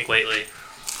Floyd kick lately.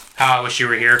 How I Wish You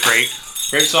Were Here. Great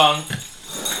song.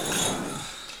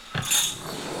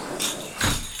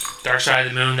 Dark Side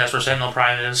of the Moon. That's where Sentinel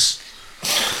Prime is.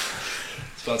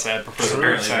 So I prefer the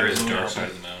Apparently, Dark there is Side a of the dark Moon. side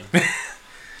of the moon.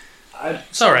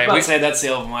 It's alright. I'd say that's the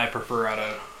album I prefer out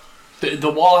of...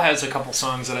 The Wall has a couple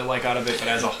songs that I like out of it, but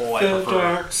as a whole I prefer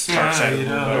Dark Side of the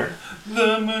Moon better.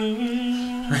 The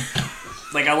moon.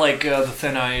 Like, I like The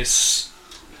Thin Ice.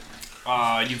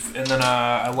 I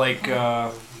like...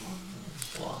 the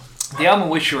album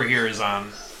Wish You Were Here is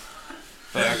on.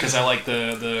 Because I like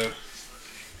the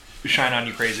Shine On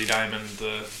You Crazy Diamond,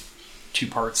 the 2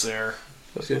 parts there.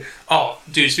 Oh,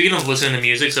 dude, speaking of listening to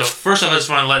music, so first off, I just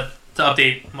want to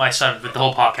update my son with the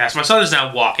whole podcast. My son is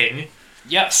now walking.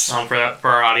 Yes. For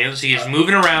our audience. He is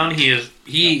moving around. He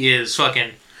is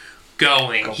fucking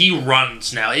going. He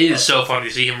runs now. It is so funny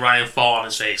to see him run and fall on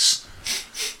his face.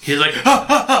 He's like, ha,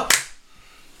 ha, ha.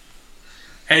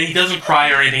 And he doesn't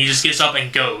cry or anything. He just gets up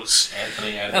and goes.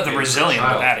 Anthony had The Brazilian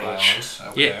at that age.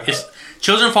 Yeah,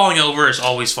 children falling over is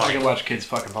always I funny. can watch kids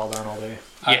fucking fall down all day.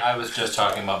 I was just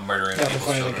talking about murdering Nothing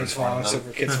people's funny than children. kids falling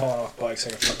off. Kids falling off bikes.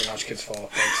 I can fucking watch kids fall off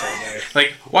bikes all day.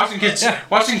 Like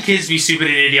watching kids be stupid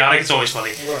and idiotic. It's always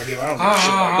funny. What do I do? I don't give a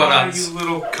shit about But you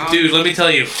little dude, let me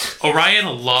tell you, Orion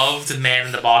loved "Man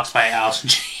in the Box" by Alice in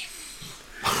Chains.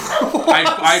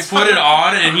 I put it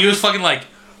on and he was fucking like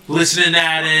listening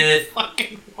at it.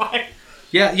 Fucking why?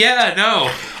 Yeah, no.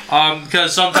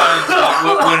 Because sometimes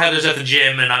when Heather's at the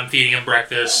gym and I'm feeding him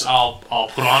breakfast, I'll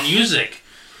put on music.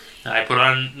 And I put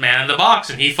on "Man in the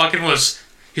Box" and he fucking was.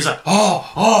 He's like,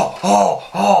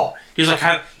 oh. He's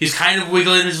like he's kind of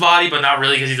wiggling his body, but not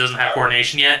really because he doesn't have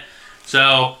coordination yet.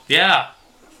 So yeah,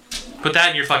 put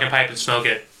that in your fucking pipe and smoke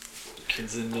it.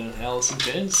 Kids into Alice in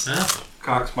Chains. Yeah.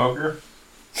 cock smoker.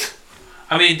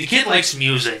 I mean, the kid likes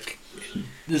music.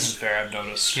 This is fair, I've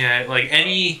noticed. Yeah, like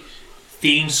any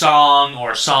theme song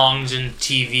or songs in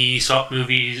TV shows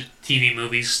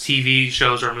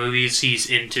or movies he's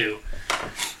into.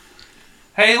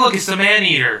 Hey, look, it's the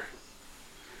Man-Eater.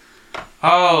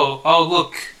 Oh,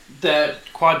 look. That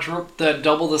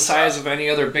double the size of any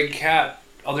other big cat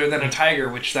other than a tiger,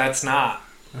 which that's not.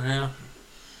 Yeah.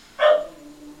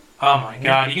 Oh my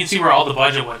god, you can see where all the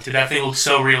budget went to. That thing looks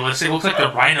so realistic. It looks like the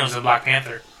rhinos in Black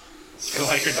Panther. You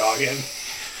like your dog in?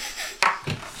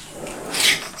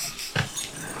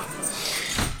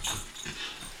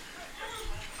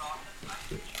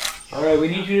 Alright, we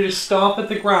need you to stomp at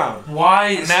the ground. Why?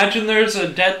 Imagine there's a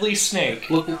deadly snake.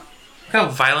 Look how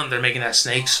violent they're making that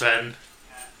snake, Sven.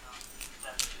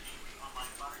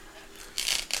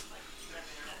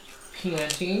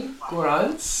 Panting,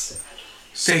 grunts.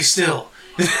 Stay still.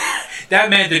 That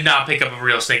man did not pick up a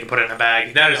real snake and put it in a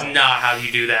bag. That is not how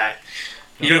you do that.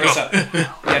 You don't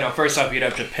go. First off, you'd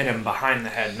have to pin him behind the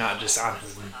head, not just on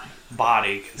his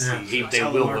body, because they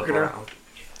will look around.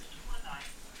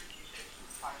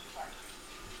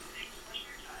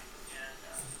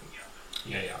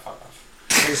 Yeah, fuck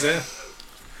off. Who's that?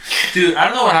 Dude, I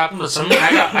don't know what happened, but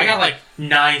I got like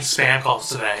 9 spam calls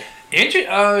today. Angie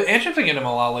been getting him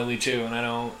a lot lately too, and I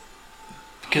don't.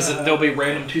 Because there'll be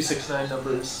random 269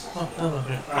 numbers.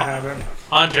 I haven't.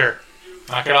 Hunter,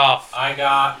 knock it off. I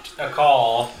got a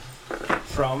call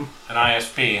From? an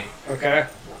ISP Okay.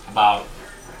 about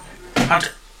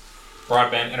Hunter.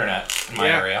 broadband internet in my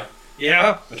Yeah. area,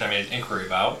 Yeah. which I made an inquiry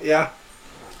about. Yeah.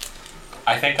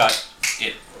 I think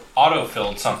it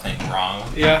auto-filled something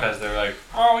wrong. Yeah. Because they're like,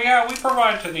 oh yeah, we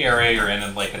provide to the area you're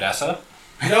in Lake Odessa.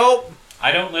 Nope.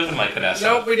 I don't live in Lake Odessa.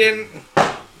 Nope, we didn't.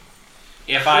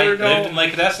 If I Sure lived don't. in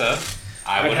Lake Odessa,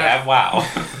 I would I'd have WoW.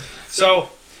 So,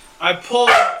 I pulled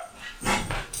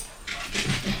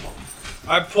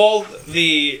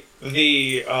the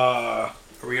Are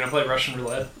we gonna play Russian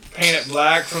roulette? Paint It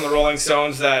Black from the Rolling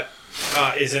Stones that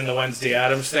is in the Wednesday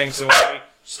Addams thing, so when we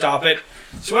stop it.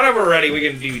 So whenever we're ready, we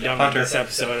can be done with this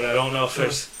episode. I don't know if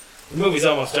there's... The movie's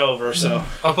almost over, so...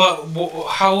 But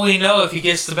how will we know if he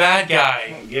gets the bad I guy?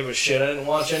 don't give a shit. I didn't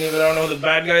watch any of it. I don't know who the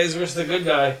bad guy is versus the good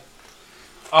guy.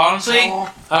 Honestly,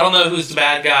 I don't know who's the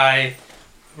bad guy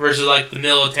versus like the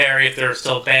military if they're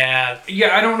still bad.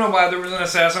 Yeah, I don't know why there was an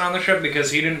assassin on the ship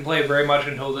because he didn't play very much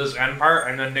until this end part,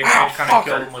 and then Nick Cage kind of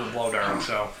killed him with a blowdown.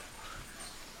 So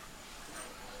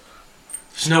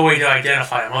There's no way to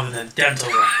identify him other than dental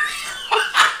records.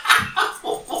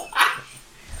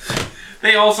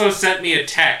 They also sent me a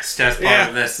text as part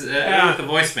of this with the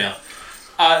voicemail.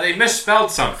 They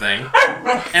misspelled something,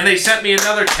 and they sent me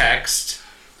another text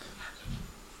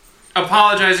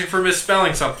apologizing for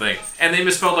misspelling something, and they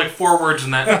misspelled like 4 words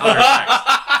in that other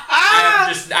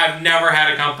text. I've never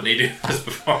had a company do this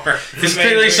before. It's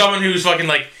clearly someone who's fucking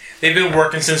like they've been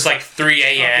working since like 3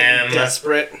 a.m.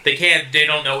 Desperate. They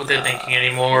don't know what they're thinking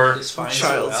anymore. this finds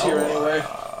Child's here anyway.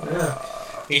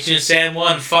 Ancient San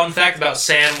Juan. Fun fact about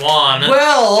San Juan.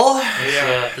 Well,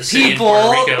 The city people, in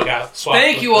Puerto Rico got swapped.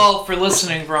 thank you all for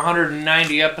listening for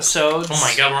 190 episodes. Oh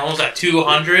my god, we're almost at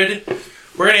 200.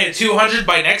 We're gonna hit 200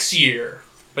 by next year.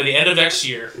 By the end of next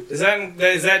year. Is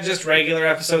that just regular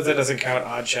episodes? That doesn't count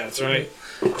odd chats, right?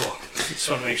 Cool. Just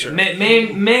want to make sure.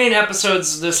 Main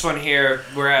episodes. This one here.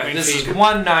 We're at. Main This is feed.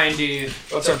 190.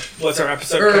 What's our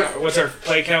episode count? What's our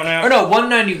play count now? Or no,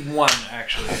 191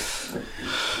 actually.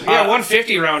 Yeah,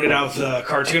 150 rounded out the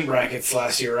cartoon brackets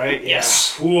last year, right?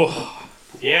 Yes. Yeah. Ooh.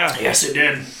 Yeah. Yes, it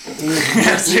did.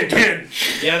 Yes, it did.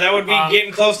 Yeah, that would be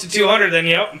getting close to 200 then,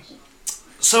 yep.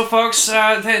 So, folks,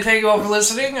 thank you all for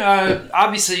listening.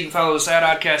 Obviously, you can follow us at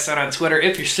Oddcast on Twitter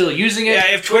if you're still using it.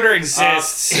 Yeah, if Twitter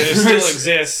exists, it still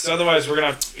exists. Otherwise,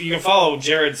 you can follow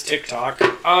Jared's TikTok.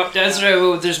 There's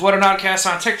What an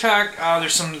Oddcast on TikTok.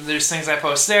 There's things I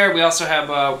post there. We also have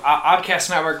Oddcast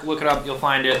Network. Look it up, you'll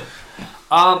find it.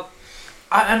 And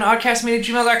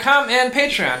oddcastmedia@gmail.com and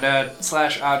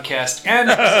Patreon.com/oddcast.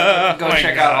 And go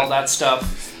check out all that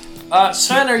stuff.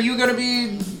 Sven, are you going to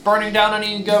be burning down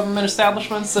any government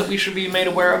establishments that we should be made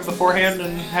aware of beforehand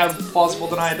and have plausible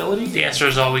deniability? The answer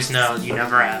is always no. You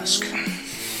never ask.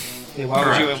 Yeah,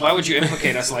 why would you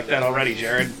implicate us like that already,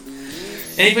 Jared?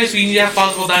 Any place we need to have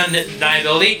plausible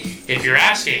deniability, if you're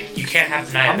asking, you can't have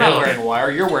deniability. I'm not wearing a wire.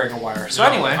 You're wearing a wire. So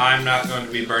anyway. I'm not going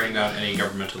to be burning down any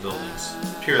governmental buildings.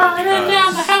 Purely Burning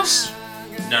down the because house.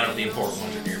 none of the important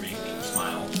ones are near me.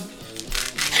 Smile.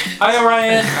 Hi,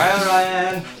 Orion. Hi,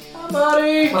 Ryan.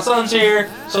 Buddy. My son's here.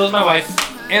 So is my wife.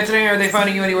 Anthony, are they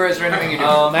finding you anywhere? Is there anything you do?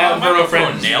 I have I'm going to throw a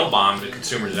friends. nail bomb to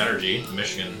Consumers Energy,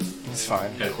 Michigan It's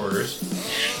fine. headquarters.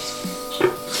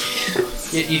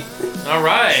 All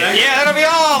right. Yeah, that'll be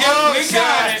all. Yeah, folks. we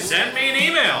got it. Send me an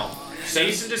email.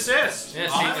 Cease and desist. Yeah,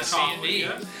 I'll have a cease talk and with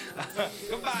desist. you.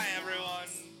 Goodbye, everyone.